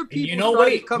You know,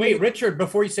 started coming. wait, Richard,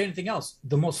 before you say anything else,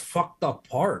 the most fucked up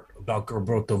part about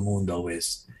Gilberto Mundo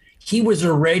is he was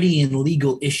already in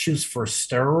legal issues for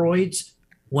steroids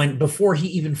before he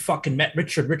even fucking met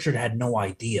Richard. Richard had no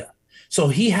idea. So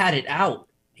he had it out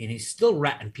and he's still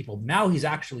ratting people. Now he's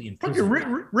actually in prison.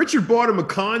 Fucking Richard bought him a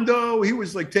condo. He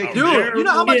was like taking Dude, care you know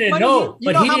of how him. much He didn't money know, you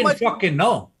but know he how didn't much- fucking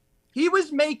know. He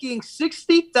was making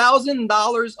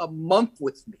 $60,000 a month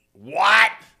with me.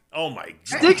 What? Oh my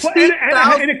God.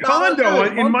 $60,000 in a condo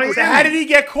in a month Miami. with So me. how did he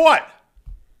get caught?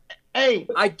 Hey,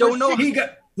 I don't know.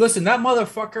 Listen, that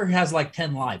motherfucker has like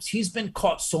 10 lives. He's been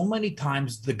caught so many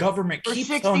times. The government For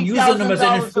keeps on using him as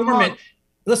an $60,000 a informant. month.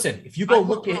 Listen, if you I go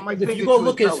won't put my look finger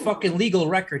to his his nose. fucking legal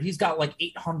record, he's got like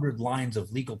 800 lines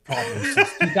of legal problems since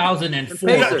 2004.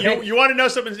 Pacer. You want to know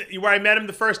something where I met him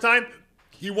the first time?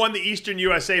 He won the Eastern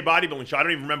USA bodybuilding show. I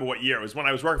don't even remember what year. It was when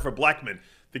I was working for Bleckman.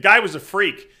 The guy was a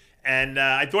freak. And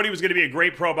I thought he was going to be a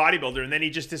great pro bodybuilder, and then he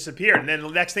just disappeared. And then the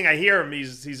next thing I hear him,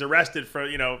 he's arrested for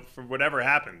whatever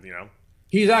happened.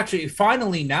 He's actually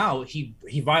finally now he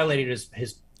violated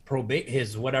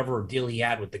his whatever deal he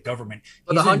had with the government.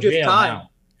 For the He's in 100th jail time. now.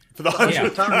 For the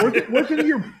 100th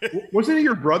time. Wasn't it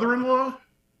your brother-in-law?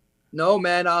 No,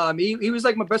 man. He was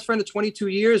like my best friend of 22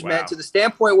 years, Wow. man, to the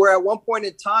standpoint where at one point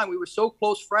in time we were so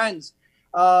close friends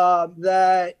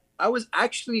that I was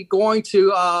actually going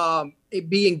to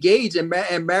be engaged and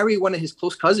marry one of his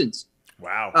close cousins.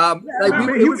 Wow.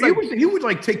 He would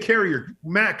like take care of your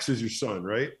Max as your son,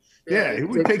 right? Yeah, he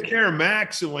would take care of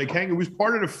Max and like hang. It was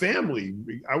part of the family.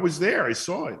 I was there. I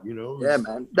saw it. Yeah,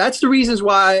 man. That's the reasons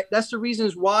why.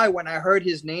 When I heard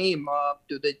his name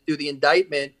through the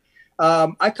indictment,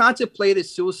 I contemplated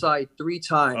suicide 3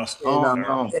 times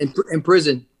in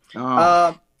prison.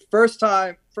 First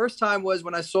time was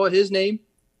when I saw his name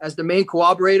as the main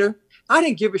collaborator. I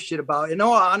didn't give a shit about it. In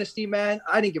all honesty, man,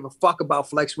 I didn't give a fuck about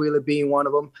Flex Wheeler being one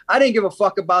of them. I didn't give a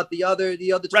fuck about the other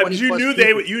 20 right, you knew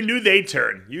you knew they'd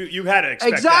turn. You had to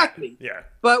expect exactly that. Yeah.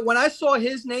 But when I saw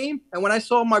his name and when I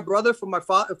saw my brother from my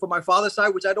father's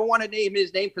side, which I don't want to name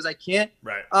his name because I can't.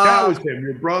 Right. That was him,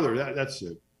 your brother. That's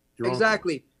it.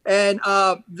 Exactly. And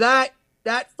that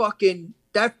fucking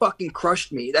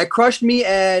crushed me. That crushed me.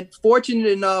 And fortunate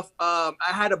enough, I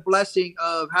had a blessing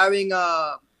of having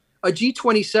a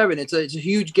G27. It's a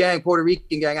huge gang, Puerto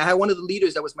Rican gang. I had one of the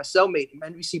leaders that was my cellmate in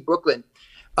NBC Brooklyn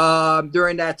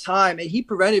during that time, and he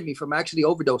prevented me from actually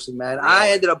overdosing, man. Really? I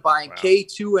ended up buying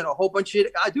K2 and a whole bunch of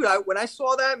shit. When I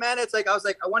saw that, man, I was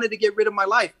like, I wanted to get rid of my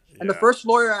life. And the first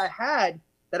lawyer I had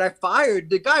that I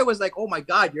fired, the guy was like, oh my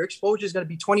God, your exposure is going to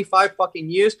be 25 fucking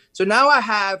years. So now I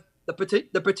have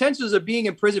the potentials of being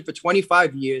in prison for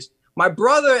 25 years. My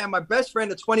brother and my best friend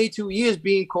of 22 years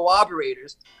being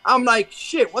collaborators. I'm like,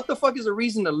 shit, what the fuck is a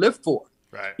reason to live for?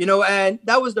 Right. You know, and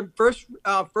that was the first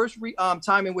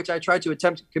time in which I tried to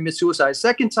attempt to commit suicide.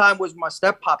 Second time was my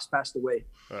step-pops passed away.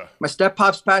 My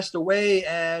step-pops passed away,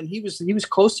 and he was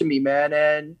close to me, man.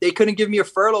 And they couldn't give me a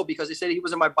furlough because they said he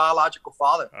wasn't my biological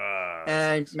father.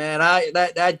 And man,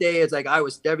 that day, it's like I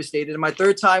was devastated. And my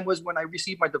third time was when I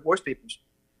received my divorce papers.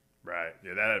 Right.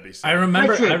 Yeah, that'd be. I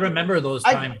remember those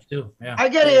times too. Yeah. I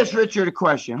gotta ask Richard a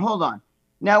question. Hold on.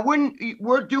 Now, when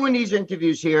we're doing these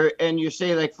interviews here, and you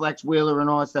say like Flex Wheeler and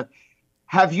all that stuff,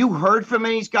 have you heard from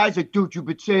any of these guys like, dude, you've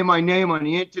been saying my name on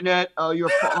the internet? You're.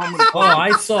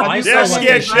 I saw. They're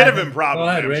scared shit of him,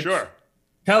 probably. I'm sure.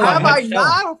 Have I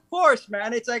not? Of course,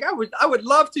 man. It's like I would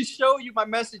love to show you my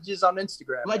messages on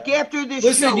Instagram. Like after this,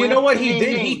 listen, you know what he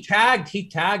did? He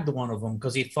tagged one of them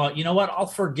because he thought, you know what? I'll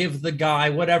forgive the guy.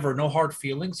 Whatever, no hard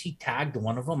feelings. He tagged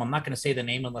one of them. I'm not going to say the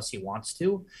name unless he wants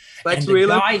to. Flex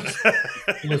Wheeler.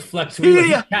 It was Flex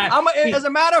Wheeler. As a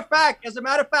matter of fact,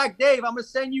 Dave, I'm gonna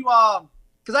send you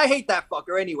because I hate that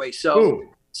fucker anyway. So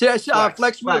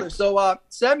Flex Wheeler. So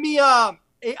send me I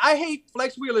hate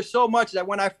Flex Wheeler so much that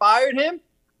when I fired him,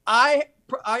 I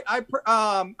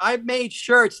made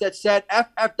shirts that said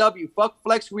FFW, fuck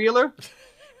Flex Wheeler,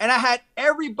 and I had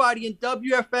everybody in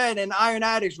WFN and Iron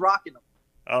Addicts rocking them.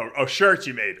 Oh, shirts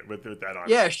you made with that on.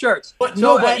 Yeah, shirts. But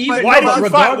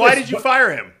why did you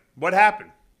fire him? What happened?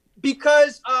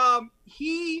 Because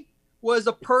he was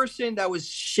a person that was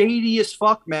shady as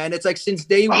fuck, man. It's like since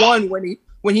day one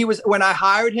when I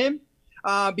hired him.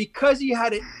 Because he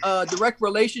had a direct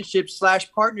relationship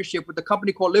 / partnership with a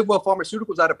company called Livewell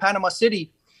Pharmaceuticals out of Panama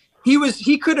City,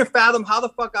 he couldn't fathom how the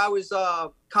fuck I was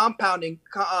compounding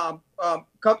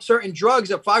certain drugs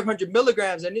of 500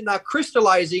 milligrams and not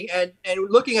crystallizing and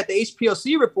looking at the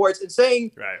HPLC reports and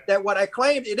saying that what I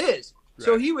claimed it is. Right.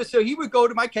 So he would go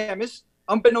to my chemist,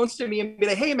 unbeknownst to me, and be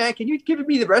like, hey man, can you give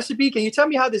me the recipe? Can you tell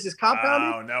me how this is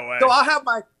compounded? Oh, no way. So I'll have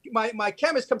my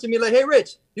chemist come to me like, hey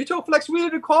Rich, you told Flex Wheeler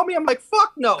to call me? I'm like,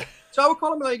 fuck no. So I would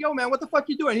call him like, yo man, what the fuck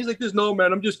you doing? He's like, no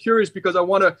man, I'm just curious because I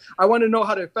wanna know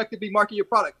how to effectively market your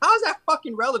product. How's that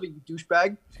fucking relevant, you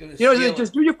douchebag? You know,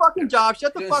 just do your fucking job,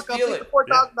 shut the fuck up, take the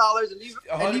 $4,000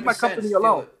 and leave my company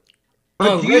alone.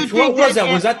 Rich, what was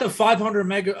that? Was that the 500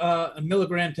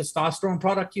 milligram testosterone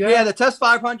product you had? Yeah, the Test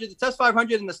 500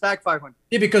 and the Stack 500.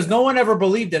 Yeah, because no one ever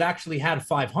believed it actually had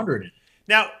 500 in it.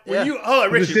 Now,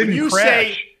 Richard,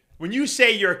 when you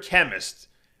say you're a chemist,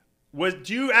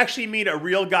 do you actually meet a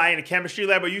real guy in a chemistry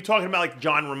lab? Or are you talking about like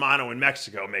John Romano in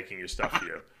Mexico making your stuff for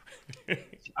you?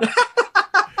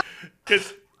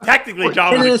 Because technically,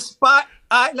 John.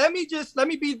 Let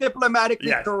me be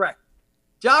diplomatically correct.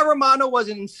 John Romano was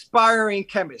an inspiring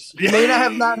chemist. He may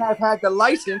not have had the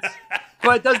license,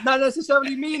 but it does not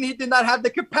necessarily mean he did not have the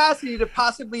capacity to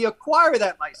possibly acquire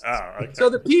that license. Oh, okay.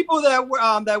 So the people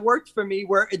that worked for me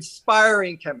were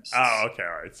inspiring chemists. Oh, okay,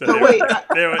 all right. So wait,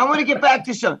 I want to get back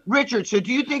to some. Richard, so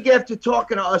do you think after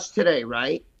talking to us today,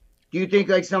 right? Do you think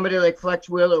like somebody like Flex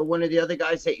Will or one of the other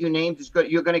guys that you named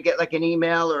you're going to get like an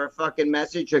email or a fucking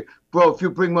message like, bro, if you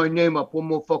bring my name up one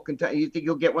more fucking time, you think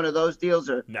you'll get one of those deals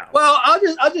or no? Well, I'll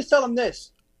just tell them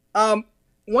this.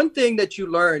 One thing that you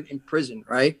learn in prison,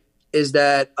 right, is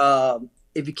that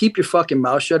if you keep your fucking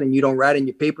mouth shut and you don't rat and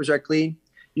your papers are clean,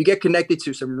 you get connected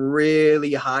to some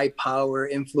really high power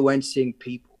influencing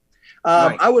people.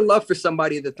 Right. I would love for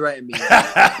somebody to threaten me.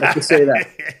 Like to say that.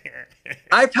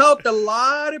 I've helped a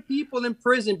lot of people in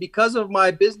prison because of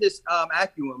my business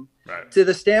acumen, to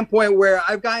the standpoint where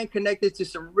I've gotten connected to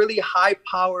some really high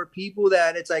power people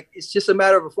that it's just a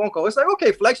matter of a phone call. It's like,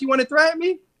 okay, Flex, you want to threaten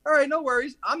me? All right, no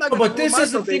worries. I'm not. But this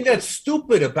is the thing that's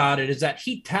stupid about it, is that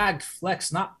he tagged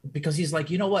Flex not because he's like,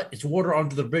 you know what? It's water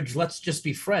under the bridge. Let's just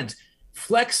be friends.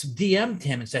 Flex DM'd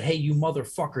him and said, "Hey, you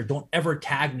motherfucker, don't ever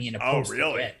tag me in a post." Oh,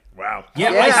 really? Again. Wow.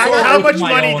 Yeah. How much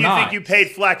money do you think you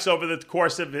paid Flex over the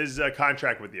course of his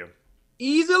contract with you?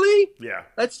 Easily? Yeah.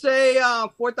 Let's say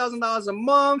 $4,000 a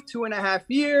month, 2.5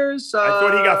 years. I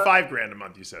thought he got $5,000 a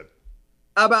month. You said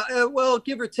about well,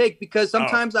 give or take, because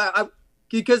sometimes I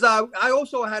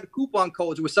also had coupon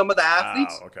codes with some of the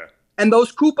athletes. Oh, okay. And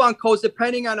those coupon codes,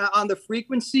 depending on the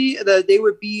frequency that they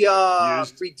would be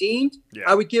redeemed,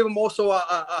 I would give them also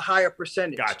a higher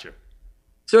percentage. Gotcha.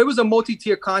 So it was a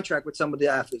multi-tier contract with some of the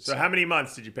athletes. So how many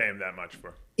months did you pay him that much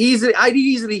for? He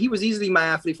was easily my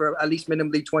athlete for at least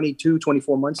minimally 22,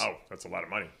 24 months. Oh, that's a lot of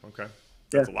money. Okay.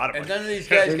 That's a lot of money. And none of these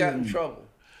guys got in trouble.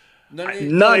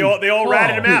 None. They all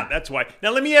ratted him out. That's why.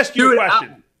 Now, let me ask you a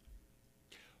question.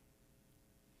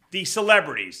 The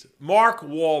celebrities, Mark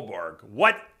Wahlberg,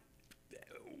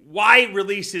 why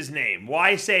release his name?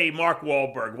 Why say Mark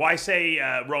Wahlberg? Why say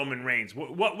Roman Reigns?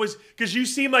 What was, because you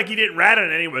seem like you didn't rat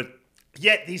on anyone,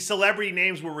 yet these celebrity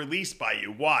names were released by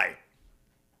you. Why?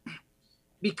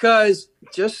 Because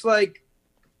just like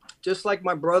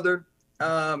my brother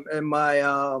and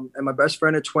my best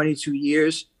friend of 22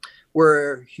 years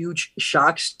were huge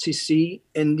shocks to see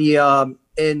in the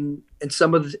in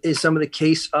some of the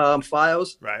case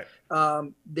files. Right.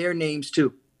 Their names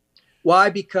too. Why?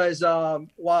 Because but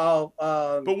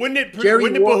wouldn't it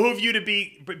behoove you to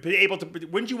be able to?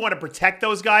 Wouldn't you want to protect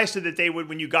those guys so that they would,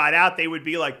 when you got out, they would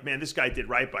be like, man, this guy did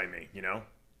right by me, you know?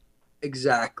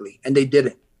 Exactly, and they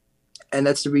didn't, and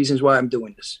that's the reasons why I'm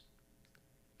doing this.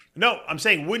 No, I'm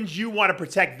saying, wouldn't you want to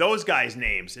protect those guys'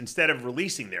 names instead of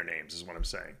releasing their names? Is what I'm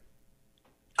saying.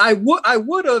 I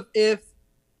would have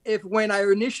if when I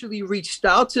initially reached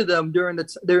out to them during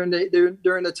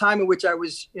the time in which I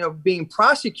was, being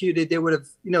prosecuted, they would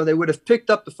have picked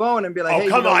up the phone and be like, "Oh, hey,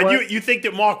 come on! What? You think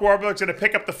that Mark Wahlberg's going to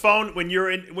pick up the phone when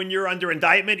you're under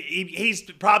indictment? He's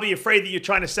probably afraid that you're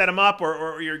trying to set him up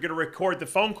or you're going to record the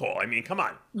phone call. I mean, come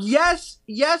on." Yes.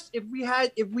 If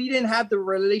we didn't have the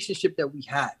relationship that we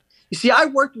had. You see, I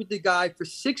worked with the guy for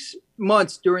 6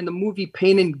 months during the movie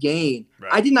Pain and Gain.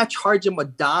 Right. I did not charge him a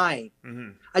dime. Mm-hmm.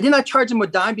 I did not charge him a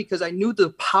dime because I knew the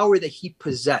power that he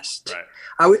possessed.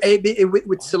 Right.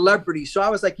 With celebrities. So I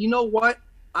was like, you know what?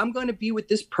 I'm going to be with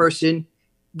this person,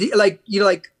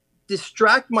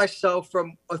 distract myself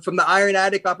from the Iron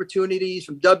Addict opportunities,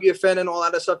 from WFN and all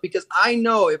that stuff, because I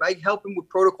know if I help him with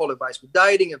protocol advice, with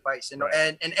dieting advice,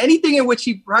 and anything in which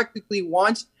he practically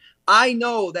wants, I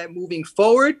know that moving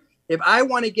forward, if I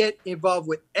want to get involved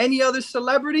with any other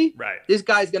celebrity, this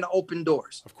guy's going to open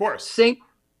doors. Of course.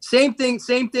 Same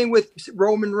thing with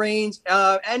Roman Reigns,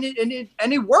 and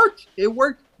it worked. It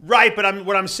worked. Right, but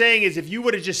what I'm saying is, if you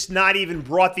would have just not even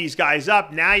brought these guys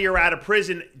up, now you're out of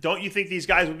prison. Don't you think these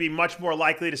guys would be much more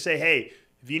likely to say, "Hey,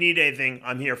 if you need anything,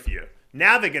 I'm here for you"?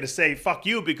 Now they're going to say, "Fuck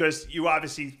you," because you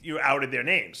outed their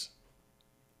names.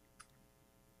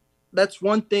 That's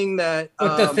one thing that.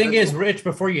 But the thing is, Rich,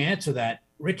 before you answer that,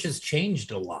 Rich has changed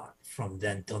a lot from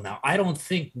then till now. I don't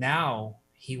think now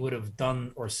he would have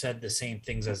done or said the same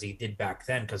things as he did back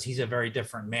then, because he's a very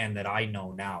different man that I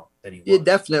know now than he was. Yeah,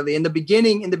 definitely. In the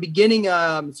beginning,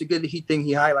 it's a good thing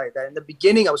he highlighted that. In the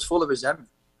beginning, I was full of resentment.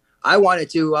 I wanted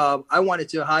to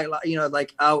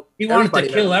highlight, out. He wanted to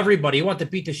kill everybody. He wanted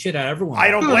to beat the shit out of everyone. I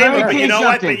don't blame him, but you know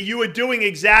what? But you were doing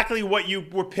exactly what you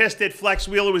were pissed at Flex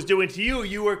Wheeler was doing to you.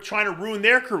 You were trying to ruin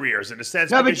their careers in a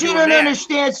sense. No, but you don't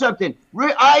understand something.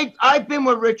 I've been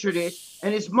where Richard is,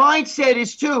 and his mindset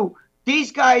is too.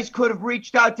 These guys could have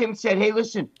reached out to him and said, "Hey,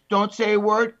 listen, don't say a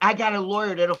word. I got a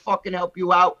lawyer that'll fucking help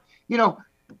you out."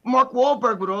 Mark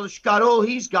Wahlberg with all the scuttle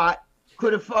he's got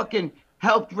could have fucking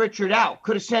helped Richard out.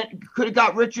 Could have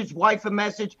got Richard's wife a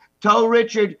message. Tell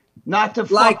Richard not to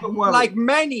fucking worry. Like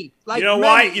many. You know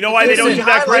why they don't do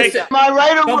that, Greg? Am I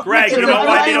right or wrong? Greg, you know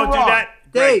why they don't do that?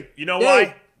 Dave, you know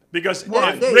why? Because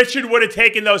if Richard would have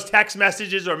taken those text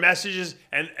messages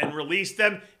and released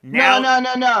them, no.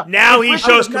 Now he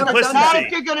shows complicity. Not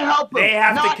if they're going to help him. They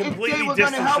have to completely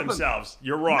distance themselves.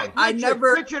 You're wrong.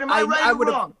 Richard, am I right or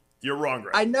wrong? You're wrong,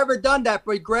 Greg. I never done that,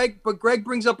 but Greg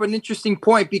brings up an interesting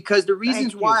point, because the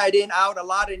reasons why I didn't out a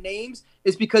lot of names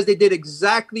is because they did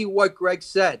exactly what Greg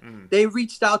said. They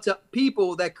reached out to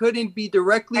people that couldn't be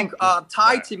directly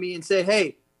tied to me and say,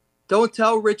 "Hey, don't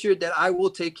tell Richard that I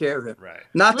will take care of him." Right.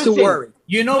 Not to worry.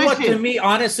 You know what, to me,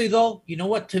 honestly, though,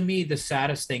 the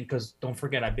saddest thing, because don't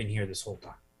forget, I've been here this whole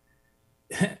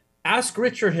time. Ask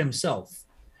Richard himself.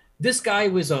 This guy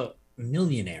was a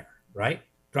millionaire, right?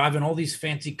 Driving all these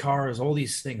fancy cars, all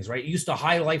these things, right? He used to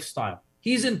high lifestyle.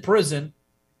 He's in prison.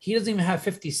 he doesn't even have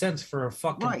 50 cents for a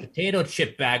fucking potato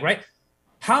chip bag, right?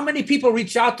 How many people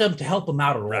reach out to him to help him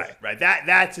out at all? Right.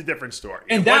 That's a different story.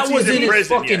 And that was in his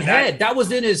fucking head. That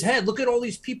was in his head. Look at all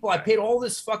these people. I paid all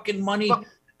this fucking money.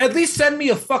 At least send me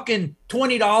a fucking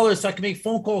 $20 so I can make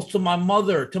phone calls to my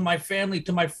mother, to my family,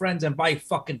 to my friends, and buy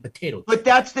fucking potatoes. But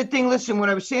that's the thing. Listen, what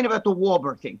I was saying about the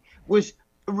Wahlberg thing was,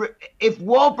 if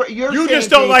Wahlberg, you just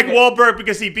don't like Wahlberg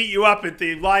because he beat you up at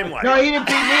the Limelight. No, he didn't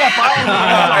beat me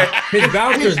up. His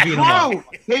bouncers beat him up.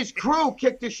 His crew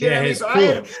kicked the shit out of me, so I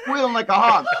had him squealing like a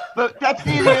hog. But that's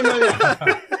the end of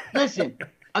it. Listen,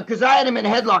 because I had him in a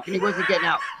headlock and he wasn't getting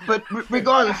out. But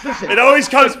regardless, listen. It always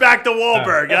comes back to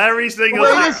Wahlberg. Every single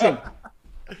time.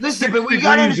 Listen, but we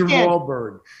got to understand.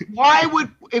 Why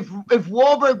would, if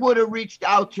Wahlberg would have reached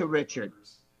out to Richard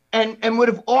and would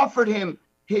have offered him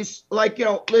his, like, you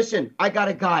know, listen, I got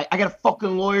a guy. I got a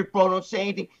fucking lawyer, bro. Don't say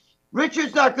anything.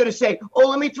 Richard's not going to say, oh,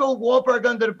 let me throw Wahlberg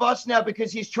under the bus now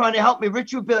because he's trying to help me.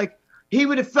 Richard would be like, he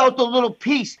would have felt a little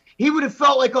peace. He would have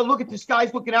felt like, oh, look at this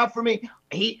guy's looking out for me.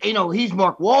 He's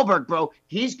Mark Wahlberg, bro.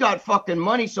 He's got fucking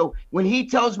money. So when he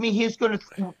tells me he's going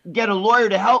to get a lawyer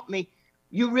to help me,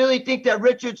 you really think that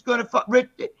Richard's going to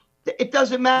it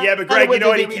doesn't matter. Yeah, but Greg, you know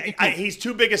what? He's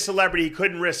too big a celebrity. He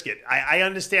couldn't risk it. I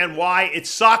understand why. It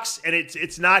sucks and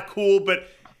it's not cool, but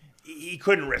he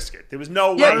couldn't risk it. There was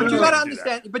no way. Yeah, but you got to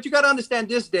understand. But you got to understand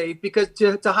this, Dave, because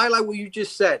to highlight what you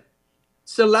just said,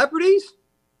 celebrities.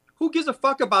 Who gives a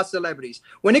fuck about celebrities?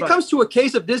 When it comes to a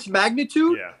case of this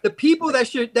magnitude, the people that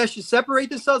should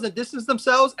separate themselves and distance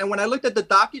themselves. And when I looked at the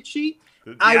docket sheet,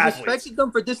 I respected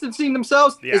them for distancing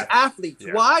themselves is athletes.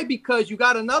 Yeah. Why? Because you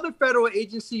got another federal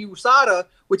agency, USADA,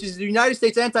 which is the United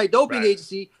States Anti-Doping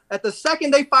Agency. At the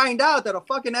second they find out that a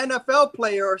fucking NFL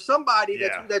player or somebody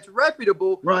that's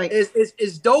reputable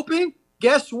is doping,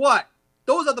 guess what?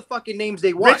 Those are the fucking names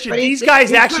they want. Richard, these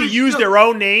guys actually use their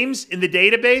own names in the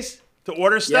database to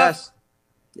order stuff?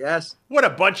 Yes. What a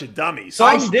bunch of dummies.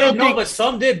 Some did, but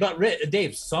some did. But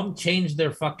Dave, some changed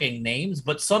their fucking names,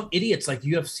 but some idiots like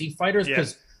UFC fighters,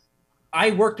 because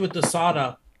I worked with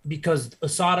USADA because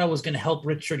USADA was going to help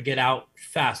Richard get out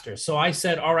faster. So I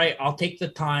said, all right, I'll take the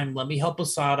time. Let me help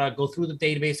USADA go through the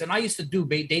database. And I used to do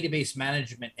database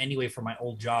management anyway for my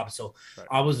old job. So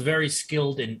I was very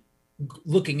skilled in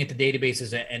looking at the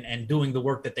databases and doing the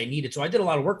work that they needed. So I did a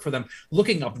lot of work for them,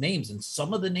 looking up names, and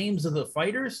some of the names of the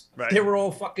fighters, they were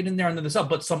all fucking in there under the sub.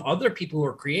 But some other people who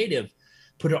are creative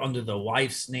put it under the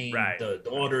wife's name, the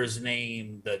daughter's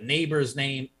name, the neighbor's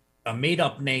name, a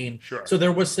made-up name. So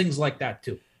there was things like that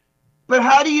too. But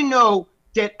how do you know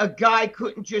that a guy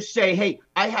couldn't just say, hey,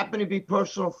 I happen to be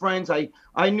personal friends.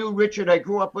 I knew Richard. I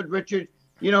grew up with Richard.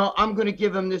 You know, I'm going to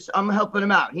give him this. I'm helping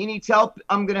him out. He needs help.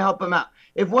 I'm going to help him out.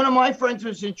 If one of my friends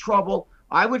was in trouble,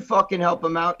 I would fucking help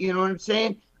him out. You know what I'm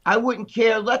saying? I wouldn't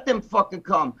care. Let them fucking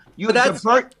come.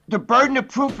 The burden of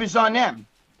proof is on them.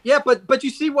 Yeah, but you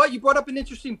see what? You brought up an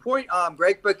interesting point,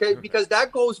 Greg, because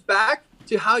that goes back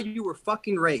to how you were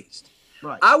fucking raised.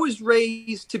 Right. I was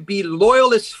raised to be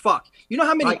loyal as fuck. You know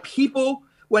how many people,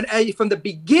 from the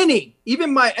beginning,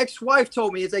 even my ex-wife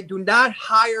told me, it's like, do not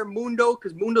hire Mundo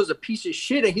because Mundo's a piece of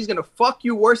shit and he's going to fuck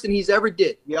you worse than he's ever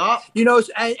did. Yeah. You know,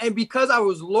 and because I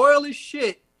was loyal as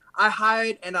shit, I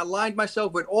hired and aligned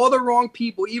myself with all the wrong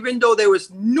people, even though there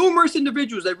was numerous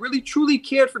individuals that really, truly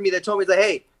cared for me that told me, like,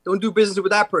 hey, don't do business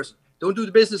with that person. Don't do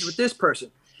the business with this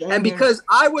person. Damn, and because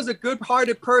I was a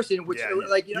good-hearted person, which,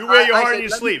 like, you wear your heart on your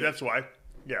sleeve. That's why.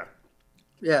 Yeah.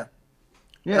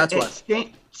 That's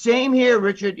why. Same here,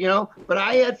 Richard, you know, but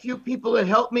I had few people that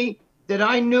helped me that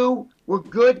I knew were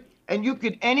good. And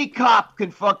any cop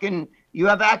can fucking, you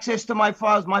have access to my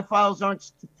files. My files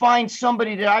aren't, find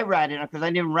somebody that I rat in because I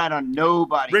didn't rat on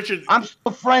nobody. Richard, I'm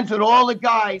still friends with all the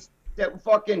guys that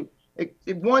fucking,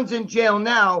 one's in jail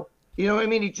now. You know what I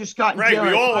mean? He just got in jail.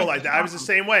 We all were like that. I was the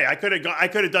same way. I could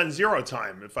have done 0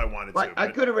 time if I wanted to. I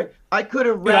could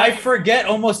have. But I forget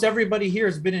almost everybody here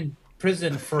has been in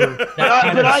prison for that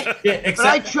kind of shit. Except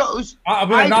I chose. I'm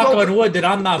gonna knock on wood that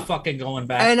I'm not fucking going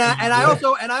back. And I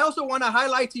also want to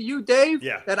highlight to you, Dave,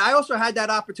 that I also had that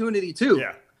opportunity too.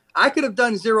 Yeah. I could have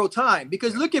done 0 time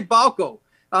because look at Balco.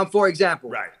 For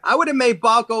example, I would have made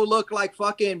Balco look like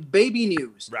fucking baby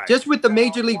news, just with the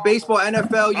Major League Baseball,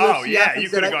 NFL, UFC. Oh yeah, you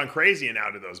could have gone crazy and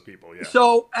out of those people. Yeah.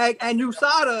 So and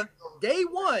USADA, day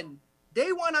one,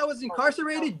 I was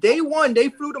incarcerated. Day one, they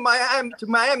flew to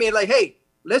Miami and like, hey,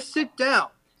 let's sit down.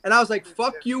 And I was like,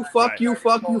 fuck you, fuck you,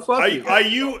 fuck you, fuck you. Are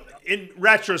you, in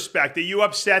retrospect, are you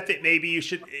upset that maybe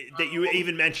that you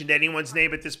even mentioned anyone's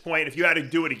name at this point? If you had to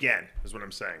do it again, is what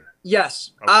I'm saying.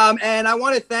 Yes. Okay. And I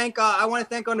want to thank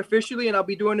unofficially, and I'll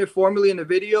be doing it formally in the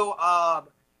video,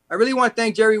 I really want to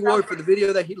thank Jerry Ward for the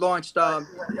video that he launched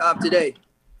today.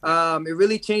 It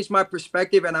really changed my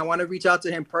perspective, and I want to reach out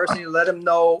to him personally to let him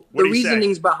know the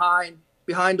reasonings behind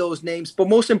those names, but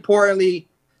most importantly,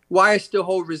 why I still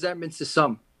hold resentments to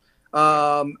some.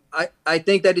 I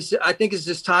think it's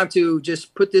just time to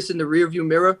just put this in the rearview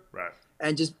mirror, right?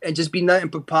 And just be nothing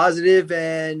but positive.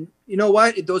 And you know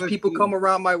what? If those people come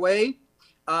around my way,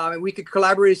 and we could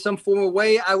collaborate in some form of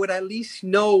way, I would at least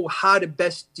know how to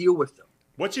best deal with them.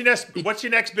 What's your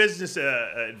next business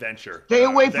adventure? Stay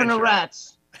away from the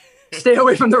rats. Stay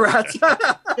away from the rats.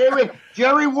 Stay away.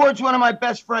 Jerry Ward's one of my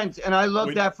best friends, and I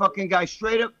love that fucking guy.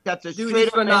 Straight up, that's a dude. Straight He's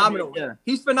up phenomenal. Yeah.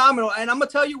 He's phenomenal. And I'm gonna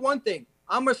tell you one thing.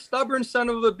 I'm a stubborn son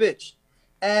of a bitch.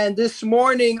 And this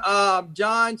morning,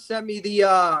 John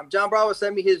Bravo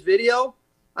sent me his video.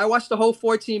 I watched the whole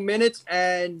 14 minutes,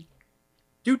 and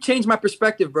dude changed my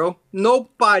perspective, bro.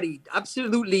 Nobody,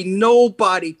 absolutely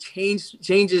nobody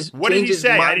changes. What did he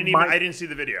say? I didn't see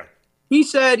the video. He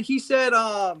said,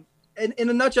 in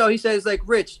a nutshell, he says, like,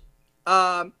 Rich,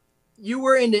 you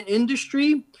were in an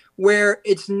industry where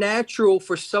it's natural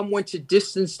for someone to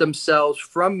distance themselves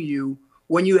from you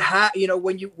when you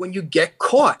when you get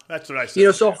caught. That's what I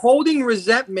said. So holding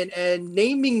resentment and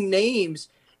naming names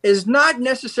is not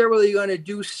necessarily going to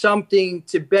do something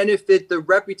to benefit the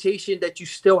reputation that you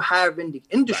still have in the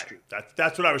industry. Right.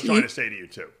 That's what I was trying to say to you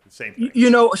too. The same thing.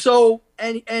 So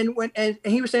and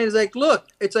he was saying, it's like, look,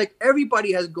 it's like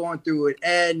everybody has gone through it.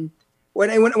 And when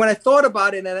I thought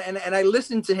about it and I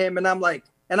listened to him, and I'm like,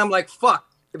 fuck.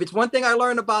 If it's one thing I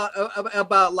learned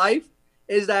about life,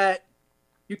 is that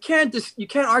you can't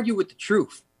argue with the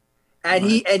truth. And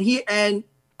right.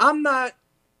 I'm not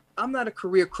a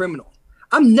career criminal.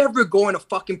 I'm never going to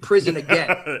fucking prison again.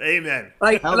 Amen.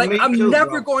 I'm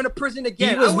never going to prison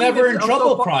again. He was never in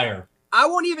trouble prior. I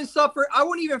won't even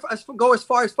go as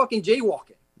far as fucking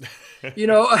jaywalking.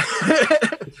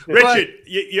 Richard,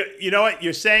 you know what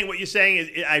you're saying? What you're saying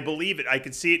is, I believe it. I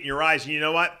can see it in your eyes. And you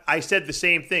know what? I said the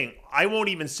same thing. I won't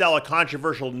even sell a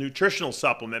controversial nutritional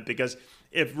supplement, because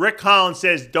if Rick Collins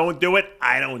says don't do it,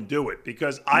 I don't do it,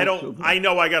 because I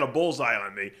know I got a bullseye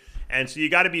on me, and so you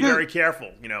got to be very careful.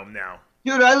 Now.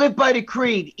 Dude, I live by the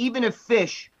creed. Even a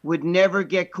fish would never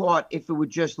get caught if it would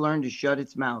just learn to shut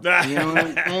its mouth. You know what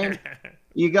I'm saying?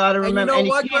 You got to remember.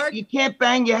 You can't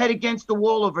bang your head against the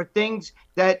wall over things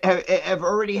that have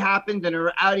already happened and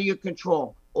are out of your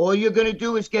control. All you're going to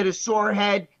do is get a sore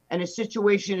head, and the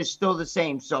situation is still the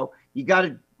same. So you got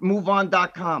to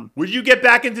moveon.com. Would you get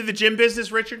back into the gym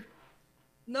business, Richard?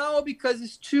 No, because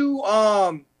it's too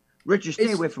Richard,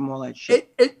 stay away from all that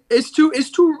shit. It's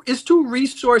too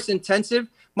resource intensive.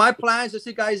 My plans, just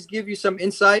to guys give you some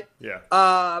insight. Yeah.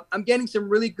 I'm getting some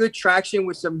really good traction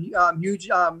with some huge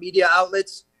media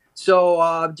outlets.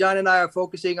 So John and I are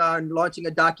focusing on launching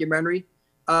a documentary.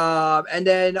 And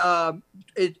then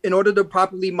in order to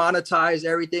properly monetize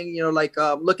everything,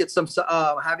 look at some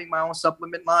having my own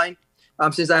supplement line.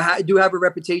 Since I do have a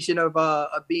reputation of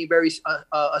being very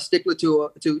a stickler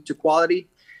to quality.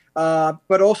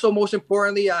 But also, most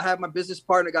importantly, I have my business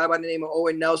partner, a guy by the name of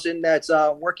Owen Nelson, that's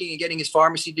working and getting his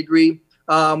pharmacy degree.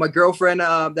 My girlfriend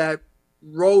that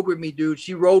rode with me, dude.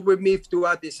 She rode with me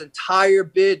throughout this entire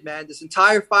bid, man. This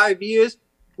entire 5 years.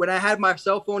 When I had my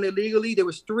cell phone illegally, there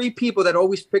was 3 people that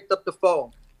always picked up the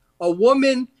phone. A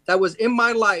woman that was in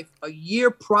my life a year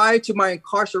prior to my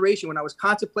incarceration, when I was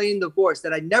contemplating divorce,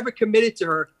 that I never committed to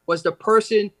her, was the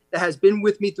person that has been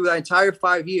with me through that entire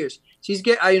 5 years.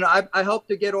 I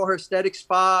helped her get all her aesthetic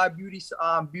spa, beauty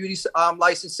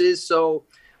licenses. So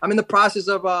I'm in the process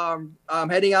of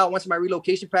heading out once my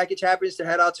relocation package happens to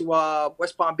head out to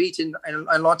West Palm Beach and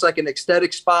launch like an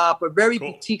aesthetic spa, but very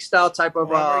boutique style type of.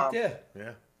 Right there.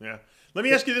 Yeah. Let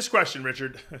me ask you this question,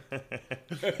 Richard.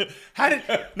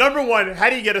 Number one, how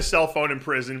do you get a cell phone in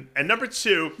prison? And number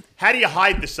 2, how do you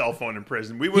hide the cell phone in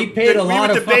prison? He paid a lot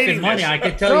of fucking money. I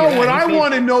can tell you that. What I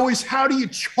want to know is, how do you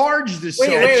charge the cell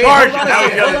phone?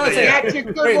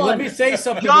 Wait, let me say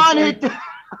something.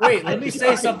 Let me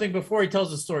say something before he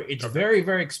tells the story. It's very,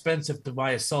 very expensive to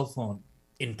buy a cell phone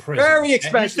in prison. Very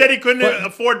expensive. You said he couldn't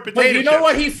afford potato chips. But you know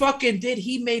what he fucking did?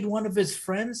 He made one of his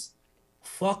friends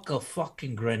fuck a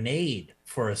fucking grenade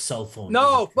for a cell phone.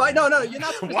 No, you're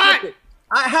not specific. What?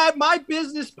 I had my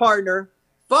business partner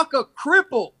fuck a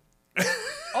cripple.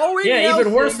 Nelson,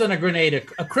 even worse than a grenade, a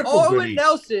crippled grenade. Owen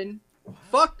Nelson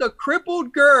fucked a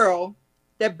crippled girl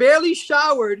that barely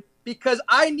showered because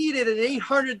I needed an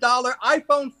 $800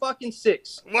 iPhone fucking 6.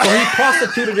 So he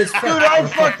prostituted his friend. Dude, I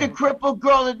fucked a crippled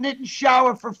girl that didn't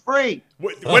shower for free.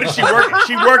 What did she work?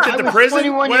 She worked at the prison?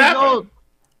 21 years old.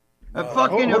 I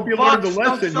fucking hope you learned the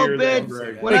lesson so here, bad.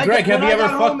 Greg. Wait, Greg, have you ever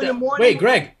fucked that? Wait,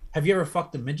 Greg, Have you ever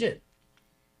fucked a midget?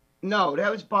 No, that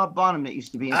was Bob Bonham that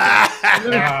used to be in.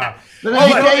 How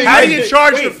do you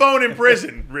charge the phone in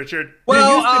prison, Richard?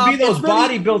 Well, there used to be those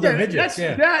bodybuilder midgets.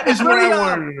 That is what I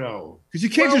wanted to know. Because you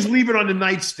can't just leave it on the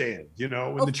nightstand, you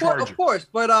know, in the charger. Of course,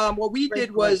 but what we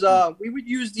did was we would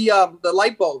use the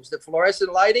light bulbs, the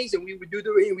fluorescent lightings, and we would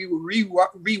we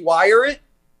would rewire it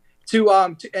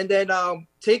and then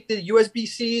take the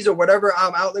USB-Cs or whatever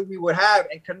outlet we would have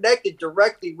and connect it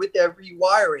directly with that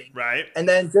rewiring. Right. And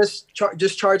then just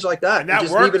charge like that. And that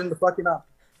just worked? leave it in the fucking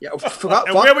Yeah.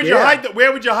 And where would you hide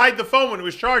where would you hide the phone when it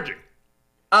was charging?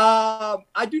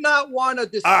 I do not want to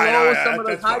disclose some of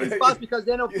those hiding spots because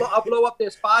then I'll blow up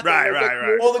their spots.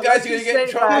 Right. All the guys are going to get in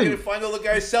trouble. You're going to find all the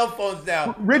guys' cell phones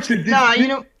now. Richard,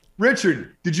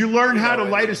 Richard, did you learn how to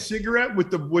light a cigarette with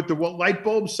the light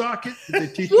bulb socket? Did they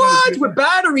teach what? With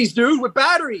batteries, dude. With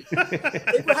batteries. They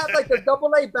would have like the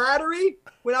AA battery.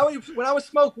 When I would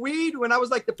smoke weed, when I was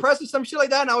like depressed or some shit like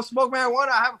that, and I would smoke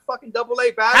marijuana, I have a fucking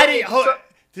AA battery.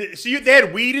 So they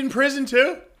had weed in prison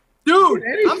too? Dude,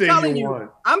 I'm telling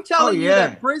you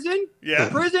that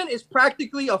prison is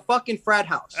practically a fucking frat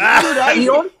house.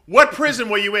 Dude, what prison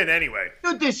were you in anyway?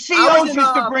 Dude, the COs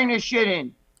used to bring this shit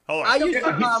in. Hold on. I used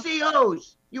to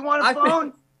COs. You want a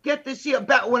phone? Get the CO.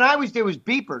 Back when I was there was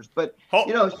beepers, but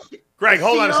you know. Greg,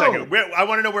 hold on a second. I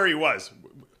want to know where he was.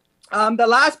 The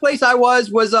last place I was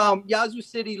Yazoo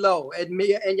City Low in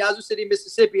Yazoo City,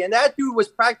 Mississippi, and that dude was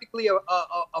practically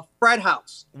a frat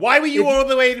house. Why were you all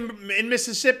the way in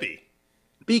Mississippi?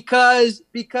 Because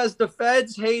the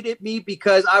feds hated me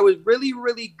because I was really,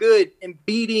 really good in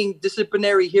beating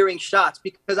disciplinary hearing shots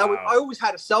because I always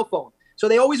had a cell phone. So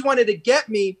they always wanted to get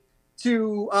me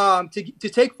to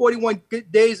take 41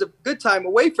 good days of good time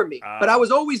away from me. But I was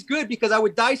always good because I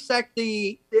would dissect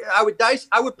I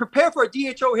would prepare for a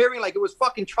DHO hearing like it was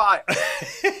fucking trial.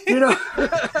 You know?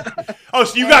 Oh,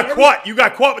 so you got caught. You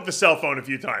got caught with the cell phone a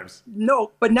few times.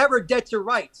 No, but never dead to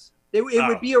rights. It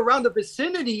would be around the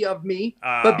vicinity of me,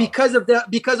 but because of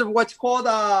what's called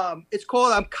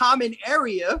common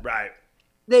area. Right.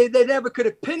 They never could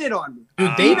have pinned it on me.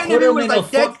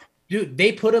 Dude,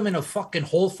 they put him in a fucking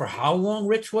hole for how long,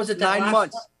 Rich? Was it 9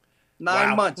 months?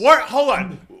 9 months. Hold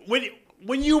on.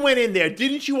 When you went in there,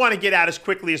 didn't you want to get out as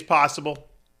quickly as possible?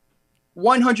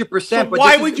 100%. So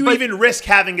why would you even risk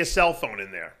having a cell phone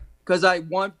in there? Because I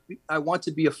want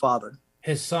to be a father.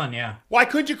 His son, yeah. Why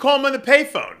couldn't you call him on the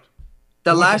payphone?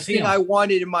 The last thing I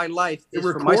wanted in my life is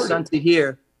for my son to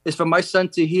hear.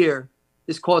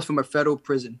 This call is from a federal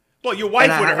prison. Well, your wife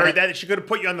would have heard that, and she could have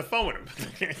put you on the phone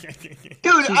with him.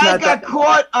 Dude, I got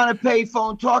caught on a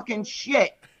payphone talking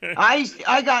shit.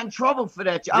 I got in trouble for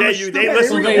that. They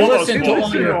listen to all those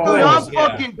calls. Dude, I'm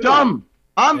fucking dumb.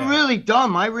 I'm really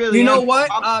dumb. I really. You know am. what?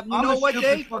 I'm you know what,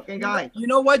 Dave? Fucking guy. You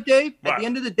know what, Dave? What? At the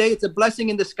end of the day, it's a blessing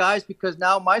in disguise because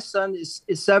now my son is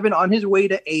 7 on his way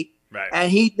to 8. Right.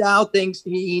 And he now thinks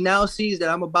he now sees that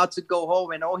I'm about to go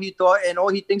home, and all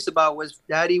he thinks about was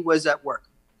Daddy was at work.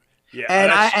 Yeah,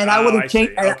 and I wouldn't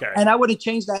change. And I wouldn't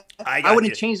change that. I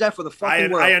wouldn't change that for the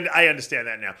fucking world. I understand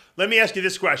that now. Let me ask you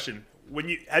this question: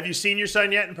 have you seen your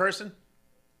son yet in person?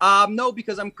 No,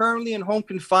 because I'm currently in home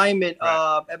confinement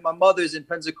at my mother's in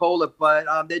Pensacola.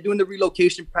 But they're doing the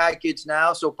relocation package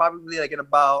now, so probably like in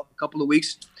about a couple of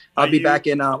weeks, I'll be back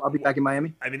in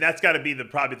Miami. I mean, that's got to be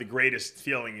probably the greatest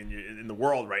feeling in the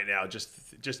world right now.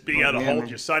 Just being able to hold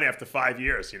your son after 5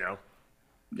 years, you know.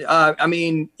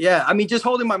 Just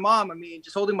holding my mom.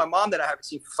 That I haven't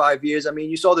seen for 5 years. I mean,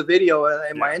 you saw the video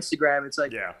in my Instagram. It's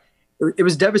like, it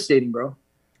was devastating, bro.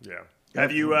 Yeah.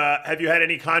 Have you had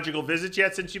any conjugal visits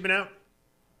yet since you've been out?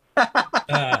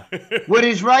 With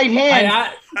his right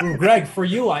hand. Greg, for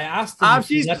you, I asked him.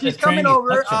 She's coming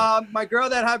over. My girl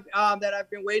that I've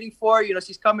been waiting for. You know,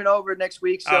 she's coming over next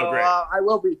week. So I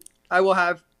will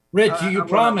have. Rich, you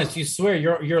promise, you swear,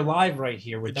 you're live right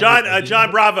here with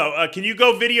John Bravo. Can you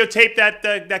go videotape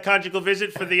that conjugal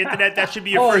visit for the internet? That should be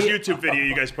your first YouTube video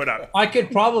you guys put up. I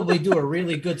could probably do a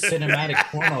really good cinematic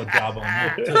porno job on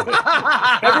that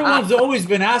too. Everyone's always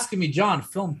been asking me, John,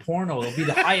 film porno. It'll be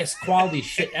the highest quality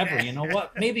shit ever. You know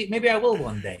what? Maybe I will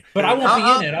one day, but I won't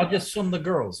be in it. I'll just film the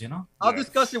girls. You know. I'll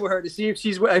discuss it with her to see if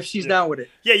she's down with it.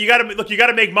 Yeah, you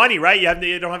gotta make money, right?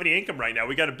 You don't have any income right now.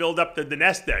 We got to build up the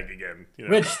nest egg again. You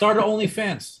know? Rich, start an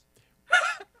OnlyFans.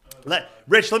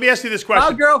 Rich, let me ask you this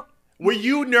question. Oh, girl. Were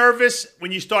you nervous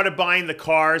when you started buying the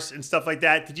cars and stuff like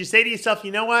that? Did you say to yourself,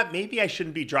 you know what? Maybe I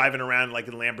shouldn't be driving around like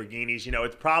in Lamborghinis. You know,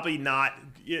 it's probably not.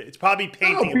 It's probably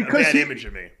painting a bad image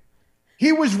of me.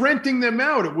 He was renting them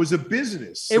out. It was a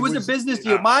business. It was a business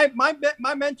deal. My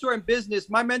mentor in business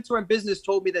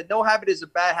told me that no habit is a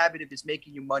bad habit if it's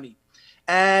making you money.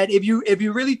 And if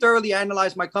you really thoroughly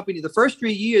analyze my company, the first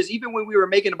 3 years, even when we were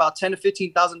making about $10,000 to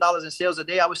 $15,000 in sales a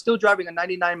day, I was still driving a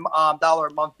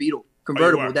 $99 a month Beetle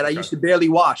convertible that I used to barely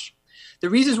wash. The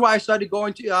reasons why I started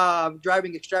going to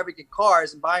driving extravagant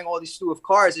cars and buying all these slew of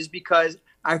cars is because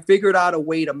I figured out a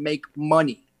way to make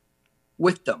money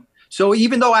with them. So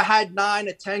even though I had 9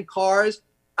 or 10 cars,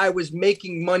 I was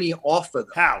making money off of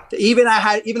them. How? Even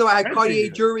though I had Cartier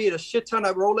jewelry and a shit ton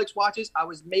of Rolex watches, I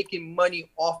was making money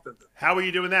off of them. How were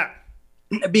you doing that?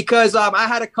 Because I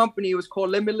had a company. It was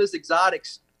called Limitless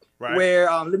Exotics, right. Where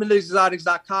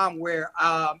limitlessexotics.com, where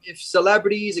if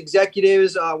celebrities,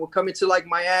 executives were coming to like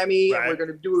Miami and we're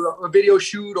going to do a video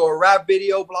shoot or a rap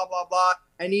video, blah blah blah,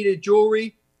 I needed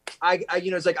jewelry.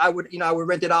 It's like I would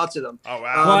rent it out to them. Oh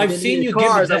wow! Well, I've seen you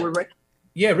cars give that.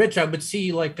 Yeah, Rich, I would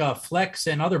see like Flex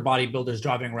and other bodybuilders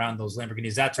driving around those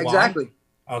Lamborghinis. That's why. Exactly.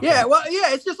 Okay. Yeah, well,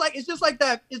 yeah, it's just like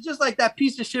that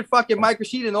piece of shit fucking Mike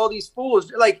Rashid and all these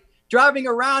fools like driving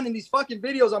around in these fucking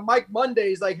videos on Mike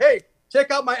Mondays, like, hey, check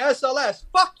out my SLS.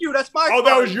 Fuck you, that's my car. Oh,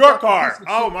 that was your car.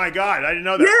 Oh my God, I didn't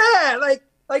know that. Yeah,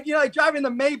 like driving the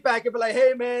Maybach and be like,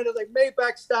 hey man, it's like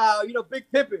Maybach style, big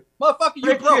pimpin'. Motherfucker,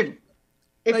 you broke.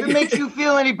 If it makes you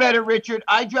feel any better, Richard,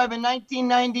 I drive a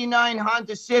 1999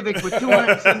 Honda Civic with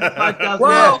 275,000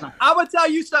 miles. I'm gonna tell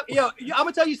you something. I'm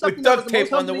gonna tell you something. With duct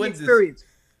tape on the windows.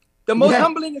 The most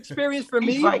humbling experience for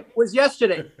me was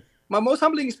yesterday. My most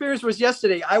humbling experience was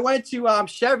yesterday. I went to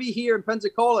Chevy here in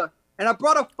Pensacola, and I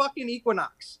brought a fucking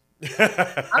Equinox.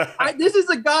 This is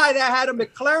a guy that had a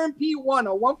McLaren P1,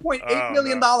 a $1.8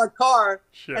 million car,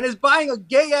 and is buying a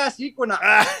gay ass Equinox.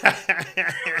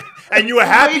 And you were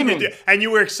happy and you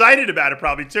were excited about it,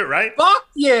 probably too, right? Fuck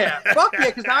yeah,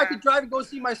 because now I could drive and go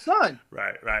see my son.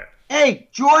 Right. Hey,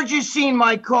 George has seen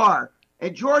my car,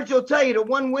 and George will tell you the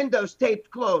one window's taped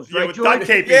closed, right, with George? duct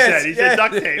tape. He said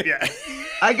duct tape. Yeah.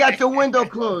 I got the window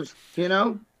closed.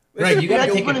 Right, you got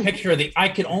to take a picture of I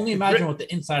can only imagine what the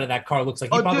inside of that car looks like.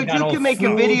 Oh, dude, you can make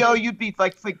a video. You'd be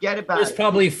like, forget about it. There's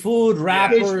probably food,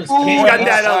 wrappers.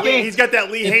 He's got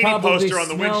that Lee Haney poster on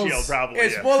the windshield, probably.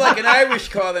 It's more like an Irish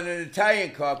car than an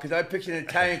Italian car, because I picture an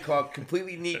Italian car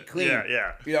completely neat, clean.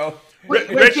 Yeah.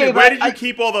 Richard, where did you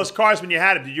keep all those cars when you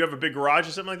had them? Did you have a big garage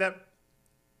or something like that?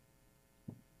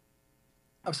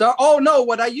 I'm sorry. Oh no,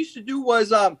 what I used to do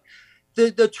was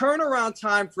the turnaround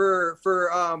time for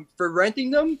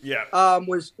renting them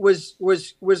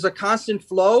was a constant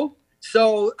flow.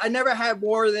 So I never had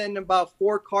more than about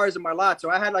 4 cars in my lot. So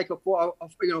I had like a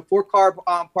 4-car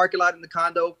parking lot in the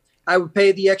condo. I would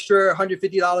pay the extra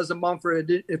 $150 a month for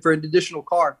an additional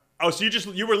car. Oh, so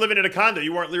you were living in a condo.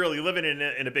 You weren't literally living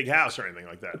in a big house or anything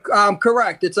like that.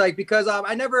 Correct. It's like because I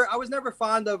was never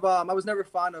fond of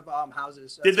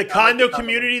houses. Did the condo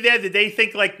community there? Did they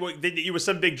think like you were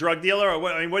some big drug dealer, or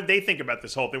what? I mean, what did they think about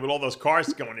this whole thing with all those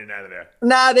cars going in and out of there?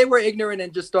 Nah, they were ignorant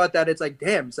and just thought that it's like,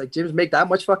 damn, it's like Jim's make that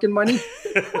much fucking money.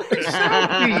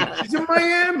 Exactly. He's in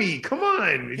Miami. Come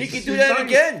on. He can do that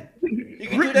again.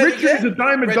 Richard's a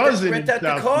dime a dozen. Rent out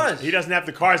the cars. He doesn't have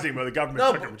the cars anymore. The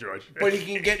government took them, George. But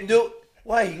he can get new.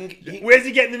 Why? Where's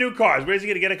he getting the new cars? Where's he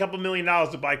going to get a couple $1 million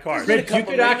to buy cars? Rich, you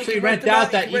could actually rent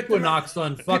out that Equinox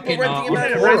on fucking You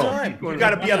got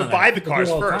to be able to buy the cars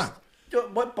first.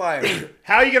 What buyer?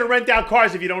 How are you going to rent out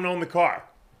cars if you don't own the car?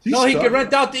 No, he could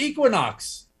rent out the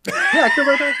Equinox. Yeah, I could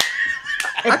rent out.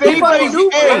 If anybody's,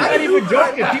 I'm not even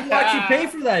joking. People actually pay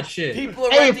for that shit.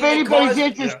 If anybody's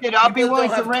interested, I'll be willing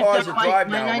to rent out my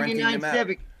 99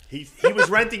 Civic. He was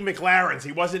renting McLarens.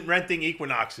 He wasn't renting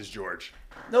Equinoxes, George.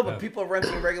 No, but people are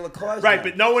renting regular cars. Right, now.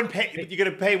 but no one pay. You're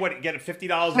going to pay what? Get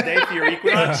 $50 a day for your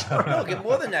Equinox? No, get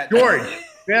more than that. George,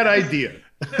 bad idea.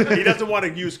 He doesn't want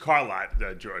to use car lot,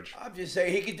 George. I'm just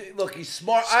saying he could do. Look, he's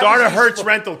smart. Start a Hertz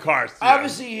rental cars.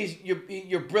 Obviously,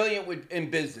 you're brilliant in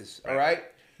business. All right.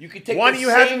 You could take. Why don't you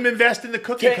have him invest in the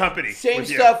cookie company? Same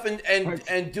stuff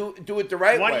and do it the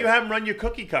right way. Why don't you have him run your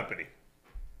cookie company?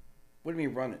 What do you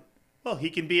mean run it? Well,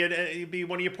 he can be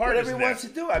one of your partners. Whatever he wants to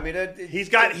do. I mean, he's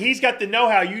got the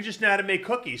know-how. You just know how to make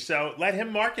cookies. So let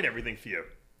him market everything for you.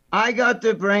 I got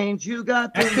the brains. You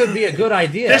got the. That could be a good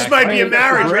idea. This might be a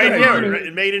marriage right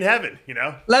here, made in heaven.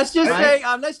 Let's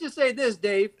just say this,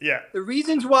 Dave. Yeah. The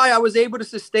reasons why I was able to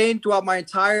sustain throughout my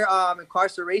entire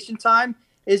incarceration time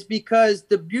is because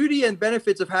the beauty and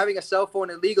benefits of having a cell phone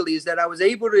illegally is that I was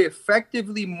able to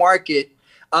effectively market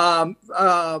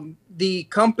the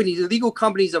legal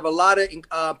companies of a lot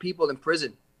of people in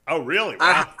prison. Oh, really?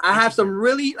 Wow. I have some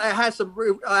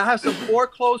 4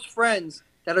 close friends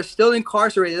that are still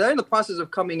incarcerated. They're in the process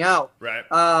of coming out. Right.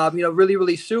 Really,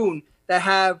 really soon. that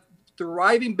have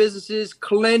thriving businesses,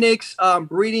 clinics,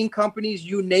 breeding companies,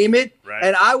 you name it. Right.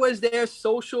 And I was their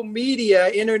social media,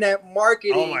 internet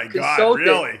marketing Oh my God, consultant.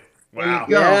 really? Wow.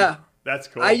 Yeah. That's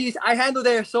cool. I handle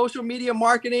their social media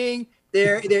marketing,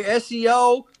 their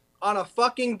SEO on a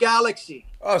fucking Galaxy.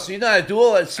 Oh, so you know how to do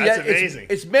all that. See, That's amazing.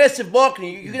 It's massive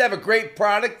marketing. You can have a great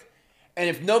product, and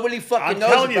if nobody fucking knows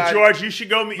I'm telling you, George, you should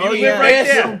go meet. You live right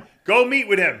there. Go meet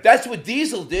with him. That's what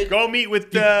Diesel did. Go meet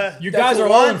with. You guys are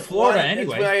all in Florida anyway.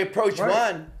 That's when I approached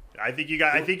one. I think you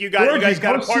guys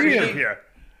got a partnership here.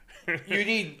 You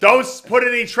need. Don't put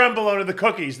any trembolone in the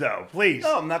cookies, though, please.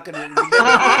 No, I'm not gonna.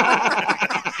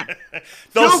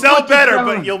 They'll sell better,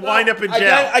 but you'll wind up in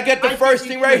jail. I got the first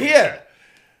thing right here.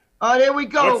 Oh, there we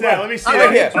go. What's that? Let me see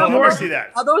Right here. that. Let me see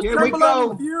that. Are those Here we trembolone go.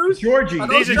 reviews? Georgie.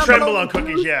 These are trembolone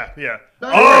cookies. Yeah.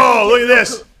 Nice. Oh, look at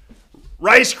this.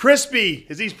 Rice Krispie.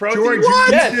 Is these protein? George,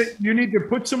 Yes. you need to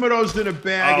put some of those in a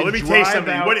bag. Oh, let and me taste drive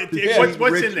something. out What's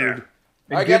to in there? Richard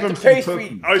I and got give the him some pastry.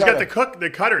 cookies. Oh, he's got the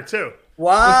cutter too.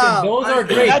 Wow. Those are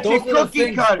great. That's Those a are the cookie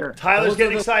things. cutter. Tyler's Those are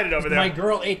getting the- excited over there. My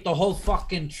girl ate the whole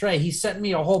fucking tray. He sent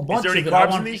me a whole bunch there of any it. I carbs in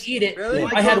wanted these? to eat it. Really?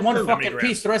 I had one How many fucking grams?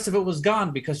 piece. The rest of it was gone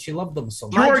because she loved them so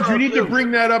much. George, you need to bring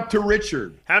that up to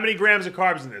Richard. How many grams of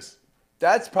carbs in this?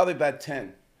 That's probably about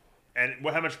 10. And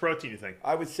how much protein you think?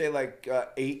 I would say like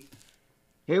 8.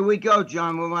 Here we go,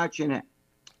 John. We're watching it.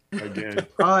 Again.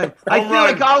 I feel Home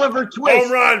run. like Oliver Twist.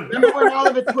 Home run. Remember when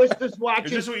Oliver Twist was Is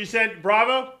watching? this what you said,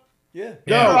 Bravo? Yeah.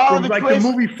 Yeah. No, All from the like twists.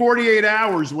 the movie 48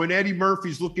 Hours when Eddie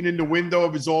Murphy's looking in the window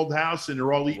of his old house and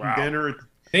they're all eating Wow. dinner.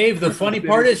 Dave, the funny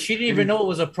part is she didn't even know it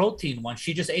was a protein one.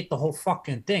 She just ate the whole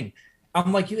fucking thing.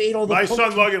 I'm like, you ate all the My protein.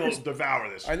 son Logan will devour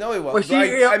this. I know he was. Was she-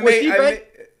 I was made, she I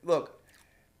bet- made, look,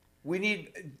 we need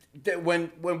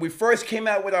when we first came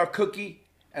out with our cookie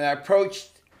and I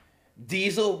approached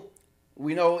Diesel.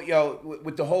 We know,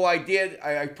 with the whole idea,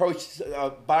 I approached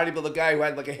a bodybuilder guy who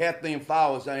had like 500,000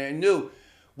 followers, and I knew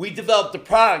we developed the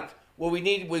product. What we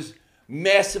needed was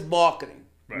massive marketing.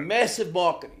 Right. Massive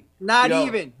marketing. Not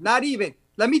even.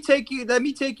 Let me take you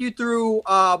through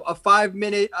a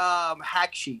 5-minute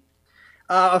hack sheet,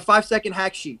 a 5-second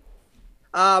hack sheet.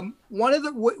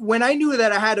 When I knew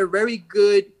that I had a very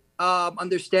good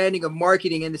understanding of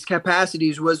marketing and its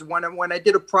capacities was when I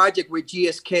did a project with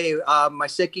GSK, my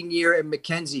second year at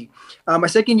McKinsey.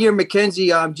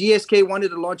 GSK wanted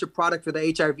to launch a product for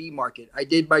the HIV market. I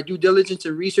did my due diligence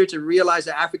and research and realized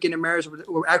that African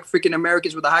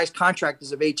Americans were the highest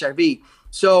contractors of HIV.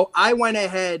 So I went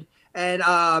ahead and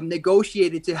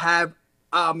negotiated to have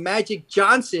Magic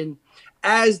Johnson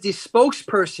as the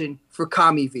spokesperson for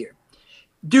Camivir.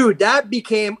 Dude, that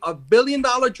became a $1 billion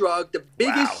drug, the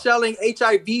biggest selling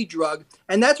HIV drug.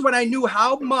 And that's when I knew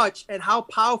how much and how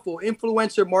powerful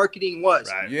influencer marketing was.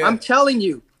 Right. Yeah. I'm telling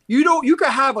you, you could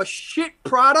have a shit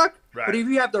product, Right. but if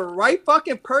you have the right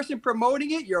fucking person promoting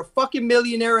it, you're a fucking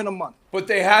millionaire in a month. But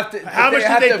they have to. How much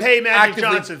did they pay Magic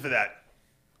Johnson for that?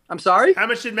 I'm sorry? How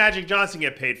much did Magic Johnson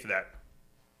get paid for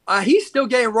that? He's still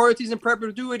getting royalties in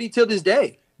perpetuity till this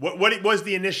day. What was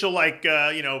the initial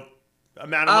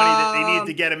amount of money that they needed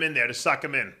to get him in there to suck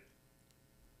him in?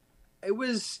 It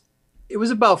was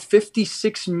about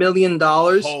 $56 million.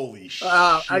 Holy shit!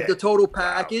 The total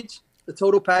package. Wow. The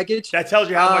total package. That tells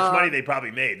you how much money they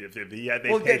probably made if they paid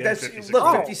him that's 56 look,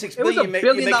 million. 56 it was million. a You make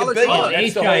 $1 a billion billion. drug.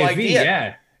 That's the whole HIV, idea.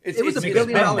 yeah. It was a $1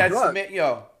 billion that's drug. But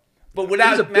It was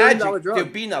without a $1 billion magic, drug.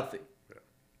 there'd be nothing.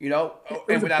 It was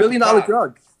and a without $1 billion the product.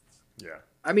 drug. Yeah.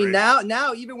 I mean, Crazy.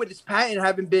 now even with its patent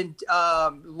having been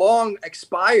long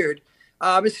expired,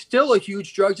 it's still a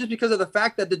huge drug just because of the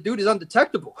fact that the dude is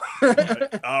undetectable.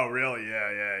 Oh, really?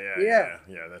 Yeah.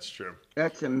 That's true.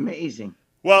 That's amazing.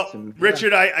 Well, Awesome.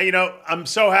 Richard, I'm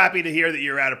so happy to hear that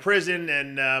you're out of prison,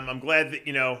 and I'm glad that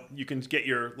you can get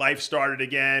your life started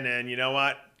again. And you know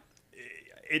what?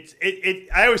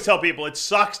 I always tell people it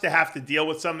sucks to have to deal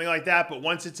with something like that, but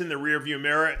once it's in the rearview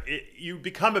mirror, you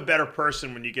become a better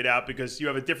person when you get out because you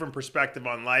have a different perspective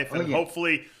on life, and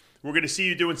hopefully we're going to see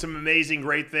you doing some amazing,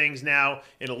 great things now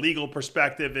in a legal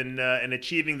perspective and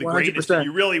achieving the 100%. greatness that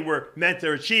you really were meant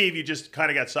to achieve. You just kind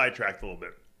of got sidetracked a little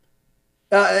bit.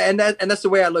 And that's the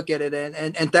way I look at it.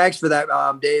 And thanks for that,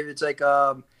 Dave. It's like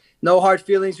no hard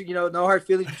feelings. No hard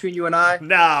feelings between you and I.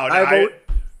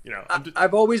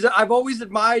 I've always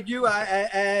admired you.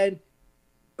 And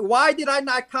why did I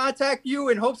not contact you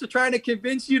in hopes of trying to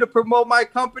convince you to promote my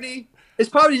company? It's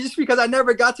probably just because I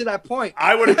never got to that point.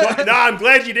 I would have. No, I'm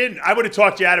glad you didn't. I would have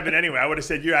talked you out of it anyway. I would have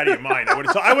said you're out of your mind.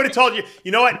 I would have told you.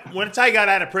 You know what? Once I got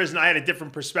out of prison, I had a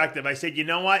different perspective. I said, you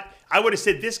know what? I would have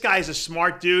said this guy's a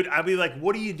smart dude. I'd be like,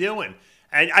 what are you doing?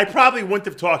 And I probably wouldn't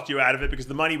have talked you out of it because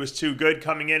the money was too good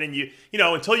coming in, and you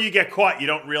know, until you get caught, you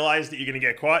don't realize that you're going to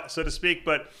get caught, so to speak.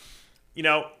 But you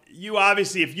know, you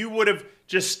obviously, if you would have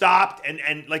just stopped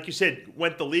and like you said,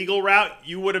 went the legal route,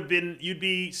 you'd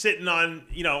be sitting on,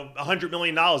 you know, $100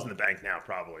 million in the bank now,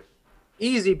 probably.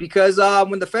 Easy, because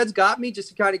when the feds got me, just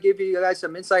to kind of give you guys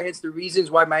some insight into the reasons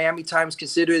why Miami Times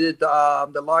considered it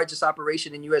the largest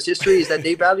operation in U.S. history, is that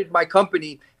they valued my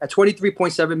company at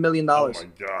 $23.7 million. Oh my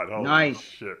God! Holy Nice.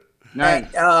 shit! Nice.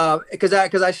 Because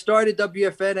I started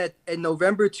WFN in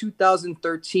November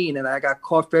 2013, and I got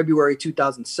caught February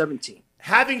 2017.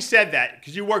 Having said that,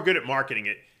 because you were good at marketing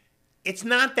it, it's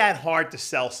not that hard to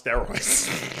sell steroids,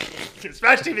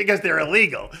 especially because they're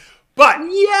illegal. But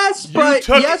you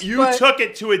took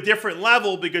it to a different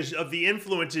level because of the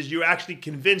influences you actually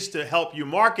convinced to help you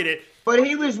market it. But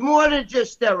he was more than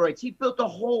just steroids. He built a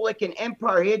whole like an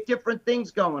empire. He had different things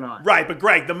going on. Right, but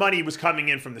Greg, the money was coming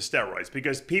in from the steroids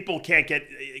because people can't get,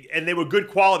 and they were good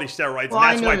quality steroids, Well,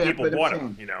 and that's why that, people bought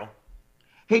them. You know.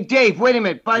 Hey Dave, wait a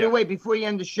minute. By the way, before you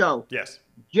end the show, yes,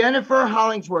 Jennifer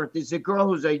Hollingsworth is a girl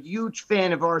who's a huge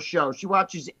fan of our show. She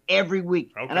watches every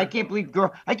week, and I can't believe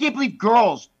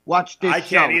girls watch this show. I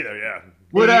can't either. Yeah.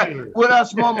 With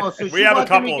us, Momo. So we have a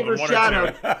couple give of her them. Shout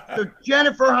out. So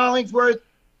Jennifer Hollingsworth,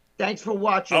 thanks for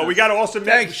watching. Oh, we got to also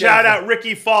shout out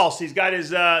Ricky False. He's got his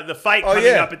the fight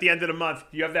coming up at the end of the month.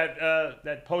 Do you have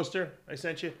that poster I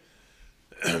sent you?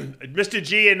 Mr.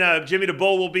 G and Jimmy the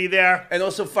Bull will be there, and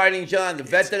also Fighting John, the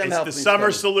vet that I'm helping. It's the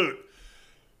Summer Salute.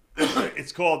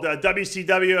 It's called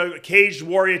WCW Caged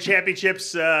Warrior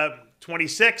Championships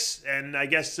 26, and I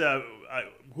guess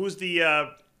who's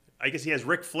the? I guess he has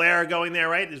Ric Flair going there,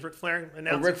 right? Is Ric Flair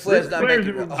announced? Ric Flair's not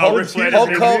making it.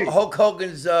 Hulk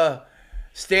Hogan's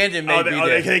stand-in may be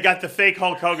there. They got the fake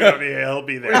Hulk Hogan over here. He'll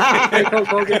be there. Fake Hulk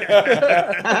Hogan.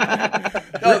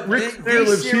 Ric Flair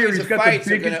lives here. He's got the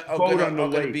biggest boat on the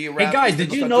lake. Hey guys,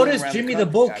 did you notice Jimmy the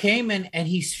Bull came and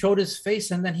he showed his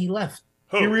face and then he left?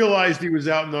 Who? He realized he was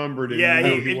outnumbered. Yeah,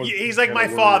 he's like my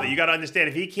father. You got to understand,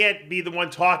 if he can't be the one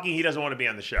talking, he doesn't want to be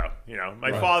on the show. You know,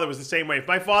 my father was the same way. If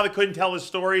my father couldn't tell his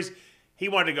stories, he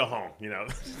wanted to go home. You know.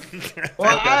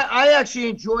 Well, I actually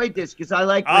enjoyed this because I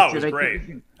like Richard. Oh, it was great.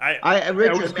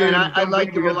 Richard, man, I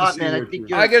liked him a lot, man. I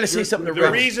think I got to see something. The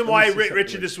reason why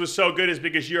Richard, this was so good is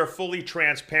because you're fully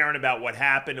transparent about what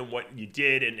happened and what you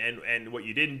did and what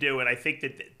you didn't do, and I think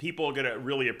that people are gonna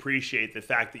really appreciate the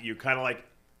fact that you kind of like.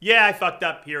 Yeah, I fucked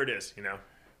up. Here it is, you know.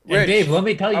 And Dave, let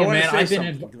me tell you, man,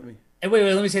 Hey,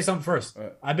 wait, let me say something first.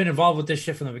 I've been involved with this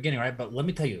shit from the beginning, right? But let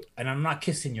me tell you, and I'm not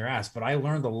kissing your ass, but I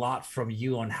learned a lot from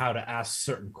you on how to ask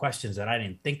certain questions that I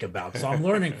didn't think about. So I'm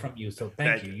learning from you. So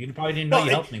thank you. You probably didn't know you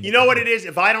helped me. You know what it is?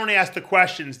 If I don't ask the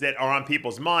questions that are on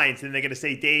people's minds, then they're going to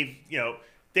say, Dave, you know,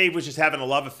 Dave was just having a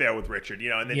love affair with Richard, you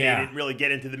know, and then they didn't really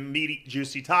get into the meaty,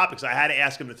 juicy topics. I had to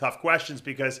ask him the tough questions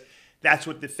because that's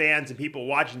what the fans and people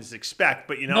watching this expect.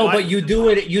 But you know, but you do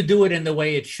it in the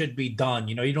way it should be done.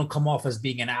 You know, you don't come off as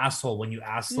being an asshole when you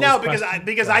ask.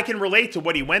 Because I can relate to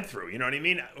what he went through. You know what I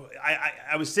mean?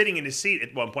 I was sitting in his seat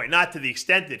at one point, not to the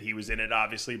extent that he was in it,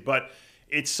 obviously, but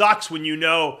it sucks when you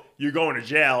know you're going to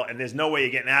jail and there's no way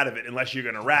you're getting out of it unless you're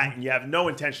going to rat, and you have no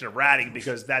intention of ratting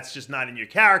because that's just not in your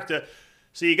character.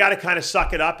 So you got to kind of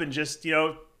suck it up and just,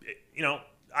 you know.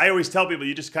 I always tell people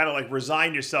you just kind of like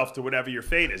resign yourself to whatever your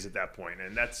fate is at that point,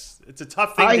 and it's a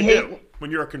tough thing to do when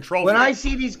you're a control freak. When I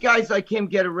see these guys like him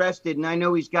get arrested, and I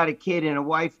know he's got a kid and a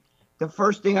wife, the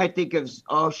first thing I think of is,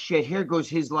 oh shit, here goes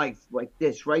his life like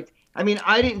this, right? I mean,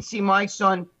 I didn't see my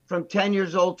son from 10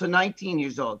 years old to 19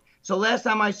 years old. So last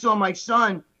time I saw my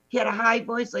son, he had a high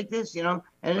voice like this, you know.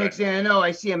 And the next thing I know,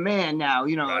 I see a man now,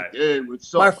 you know. Like,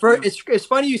 it's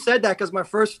funny you said that because my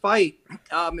first fight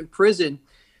in prison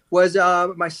was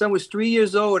my son was 3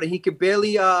 years old and he could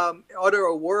barely utter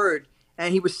a word,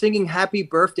 and he was singing "Happy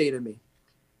Birthday" to me,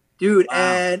 dude.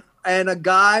 Wow. And a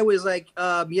guy was like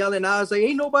yelling. I was like,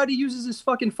 "Ain't nobody uses this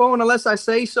fucking phone unless I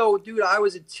say so," dude. I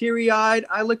was teary-eyed.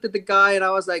 I looked at the guy and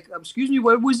I was like, "Excuse me,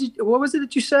 what was it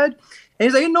that you said?" And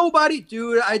he's like, "Ain't nobody,"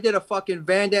 dude. I did a fucking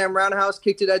Van Damme roundhouse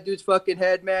kick to that dude's fucking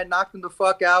head, man. Knocked him the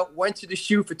fuck out. Went to the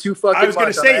shoe for 2 fucking. I was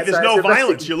gonna say, there's no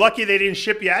violence. You're lucky they didn't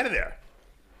ship you out of there.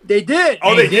 They did.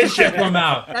 Oh, they did ship them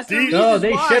out. No,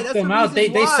 they shipped them out.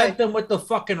 They sent them with the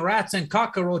fucking rats and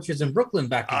cockroaches in Brooklyn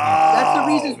back in. That's the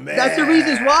reason. Man. That's the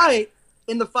reasons why.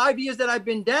 In the 5 years that I've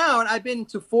been down, I've been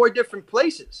to 4 different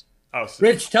places. Oh,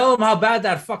 Rich, tell them how bad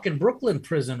that fucking Brooklyn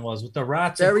prison was with the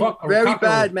rats. Very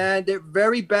bad, man. They're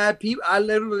very bad people. I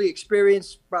literally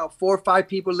experienced about 4 or 5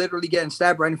 people literally getting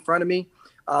stabbed right in front of me.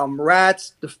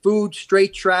 Rats, the food,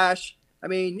 straight trash. I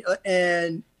mean,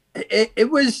 and It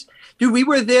was, dude, we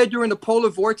were there during the polar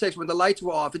vortex when the lights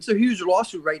were off. It's a huge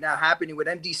lawsuit right now happening with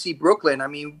MDC Brooklyn. I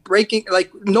mean, breaking,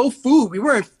 like, no food. We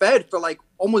weren't fed for like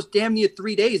almost damn near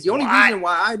 3 days. The only reason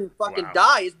why I didn't fucking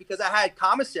die is because I had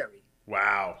commissary.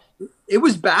 Wow. It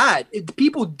was bad.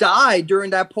 People died during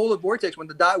that polar vortex when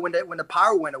the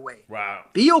power went away. Wow.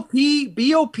 BOP,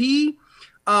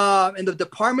 and the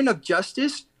Department of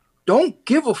Justice don't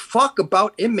give a fuck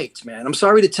about inmates, man. I'm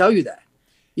sorry to tell you that.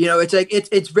 You know, it's like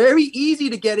it's very easy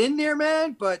to get in there,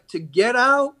 man, but to get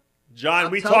out.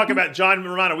 John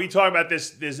Romano, we talk about this.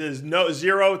 There's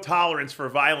zero tolerance for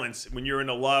violence when you're in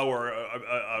a low or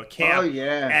a camp. Oh,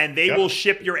 yeah. And they will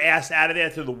ship your ass out of there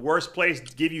to the worst place,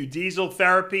 give you diesel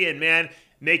therapy, and, man,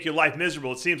 make your life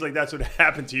miserable. It seems like that's what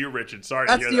happened to you, Richard. Sorry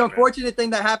to hear that. That's the unfortunate thing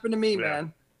that happened to me,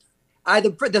 man.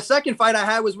 The second fight I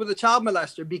had was with a child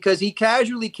molester because he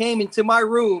casually came into my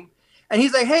room and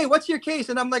he's like, "Hey, what's your case?"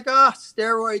 And I'm like,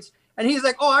 steroids. And he's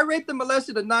like, "Oh, I raped and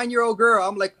molested a 9-year-old girl."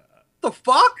 I'm like, "The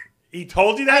fuck?" He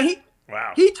told you that?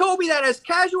 Wow. He told me that as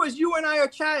casual as you and I are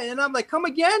chatting. And I'm like, "Come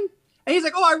again?" And he's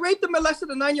like, "Oh, I raped and molested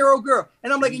a 9-year-old girl."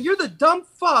 And I'm like, "And you're the dumb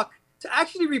fuck to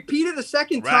actually repeat it a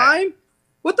second time?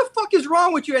 What the fuck is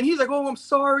wrong with you?" And he's like, "Oh, I'm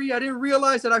sorry. I didn't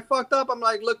realize that I fucked up." I'm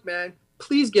like, "Look, man,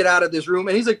 please get out of this room."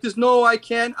 And he's like, "No, I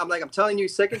can't." I'm like, "I'm telling you,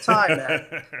 second time,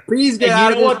 man. Please get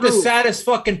out of this room." You know what the saddest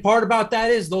fucking part about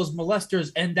that is? Those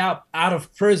molesters end up out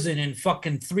of prison in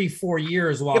fucking 3-4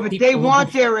 years. While but they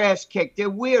want their ass kicked.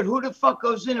 They're weird. Who the fuck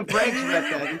goes in and brags about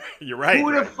that? You're right.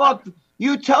 Who the fuck?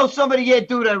 You tell somebody, "Yeah,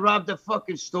 dude, I robbed a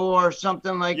fucking store," or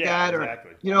something like that,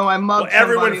 exactly. or you know, I mugged. Well,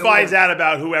 everyone finds out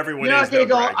about who everyone You're is. not gonna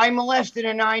go, "I molested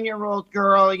a 9-year-old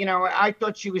girl." You know, I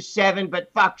thought she was 7,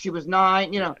 but fuck, she was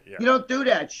 9. You know, you don't do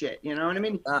that shit. You know what I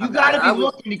mean? You got to be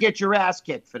looking to get your ass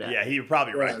kicked for that. Yeah, you're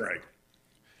probably right, Greg.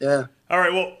 Yeah. All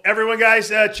right, well, everyone, guys,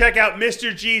 check out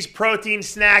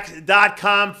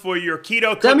MrG'sProteinSnacks.com for your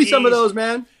keto cookies. Send me some of those,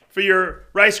 man. For your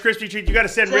Rice Krispie treat, you got to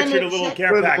send Richard a little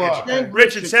care package.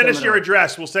 Richard, send us your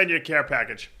address. We'll send you a care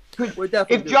package.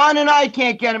 If John and I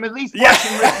can't get him, at least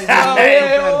watching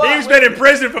He's been in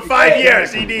prison for 5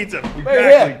 years. He needs him.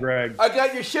 Exactly, Greg. I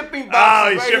got your shipping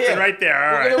box. He's shipping right there.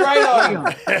 All right. We're gonna write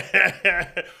on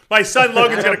him. My son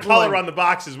Logan's gonna color on the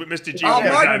boxes with Mr. G. I'll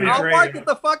market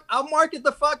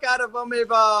the fuck out of them if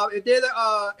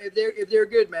they're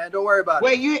good, man. Don't worry about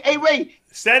it. Wait.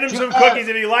 Send him some cookies.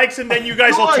 If he likes them, then you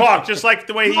guys will talk, just like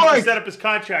the way he set up his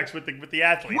contracts with the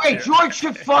athletes. Wait, George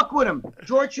should fuck with him.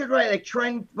 George should write like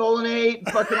Trent Bolinate,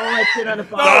 fucking all that shit on the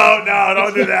phone. No,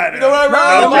 don't do that. You know what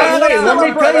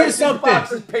let me tell you something.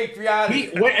 Box is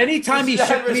patriotic. Anytime he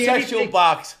shipped me anything,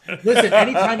 box. Listen,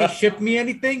 anytime he shipped me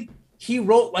anything, he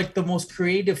wrote like the most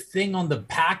creative thing on the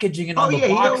packaging and on the box.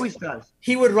 He always does.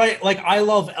 He would write like "I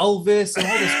love Elvis" and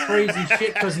all this crazy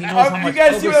shit because he knows how much. You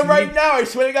guys see Elvis what I'm writing means. now? I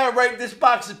swear to God, I'm writing this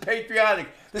box is patriotic.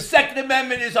 The Second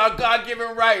Amendment is our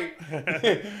God-given right.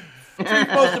 Three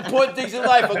most important things in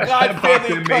life: a God,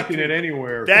 family, and making it country.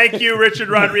 anywhere. Thank you, Richard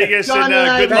Rodriguez, and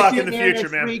good luck in the future,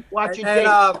 man.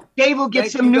 Dave will get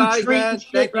some new treats.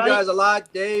 Thank you guys a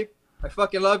lot, Dave. I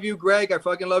fucking love you, Greg. I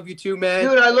fucking love you too, man.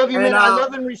 Dude, I love you, man. I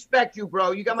love and respect you,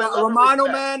 bro. You got my love Romano,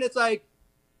 man. It's like,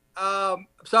 I'm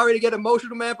sorry to get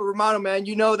emotional, man, but Romano, man,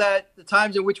 you know that the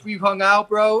times in which we've hung out,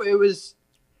 bro, it was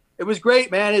great,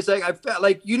 man. It's like I felt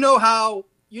like you know how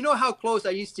close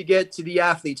I used to get to the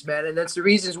athletes, man, and that's the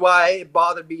reasons why it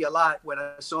bothered me a lot when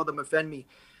I saw them offend me,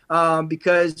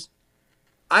 because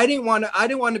I didn't want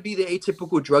to be the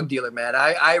atypical drug dealer, man.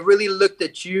 I really looked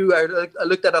at you. I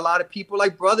looked at a lot of people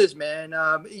like brothers, man.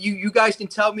 You guys can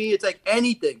tell me it's like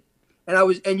anything,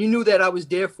 and you knew that I was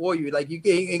there for you, like you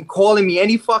and calling me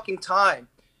any fucking time,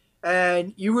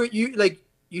 and you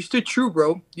stood true,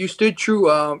 bro. You stood true,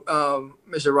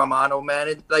 Mr. Romano,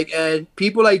 man. And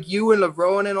people like you and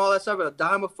LeBron and all that stuff, a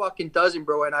dime a fucking dozen,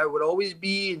 bro. And I would always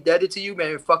be indebted to you,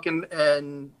 man. Fucking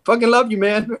love you,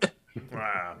 man.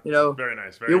 Wow. You know, very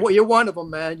nice. You're one of them,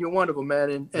 man. You're one of them,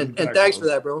 man. And thanks for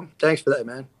that, bro. Thanks for that,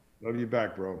 man. Love you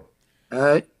back, bro. All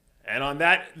right. And on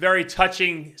that very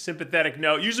touching, sympathetic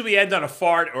note, usually we end on a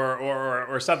fart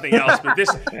or something else, but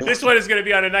this one is going to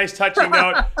be on a nice, touching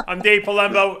note. I'm Dave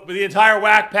Palumbo with the entire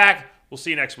Whack Pack. We'll see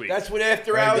you next week. That's what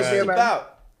After Hours is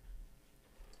about.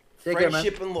 Take care, man.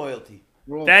 Friendship and loyalty.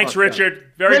 Thanks,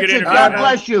 Richard. Very good interview. God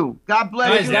bless you. God bless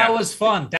you. Guys, that was fun.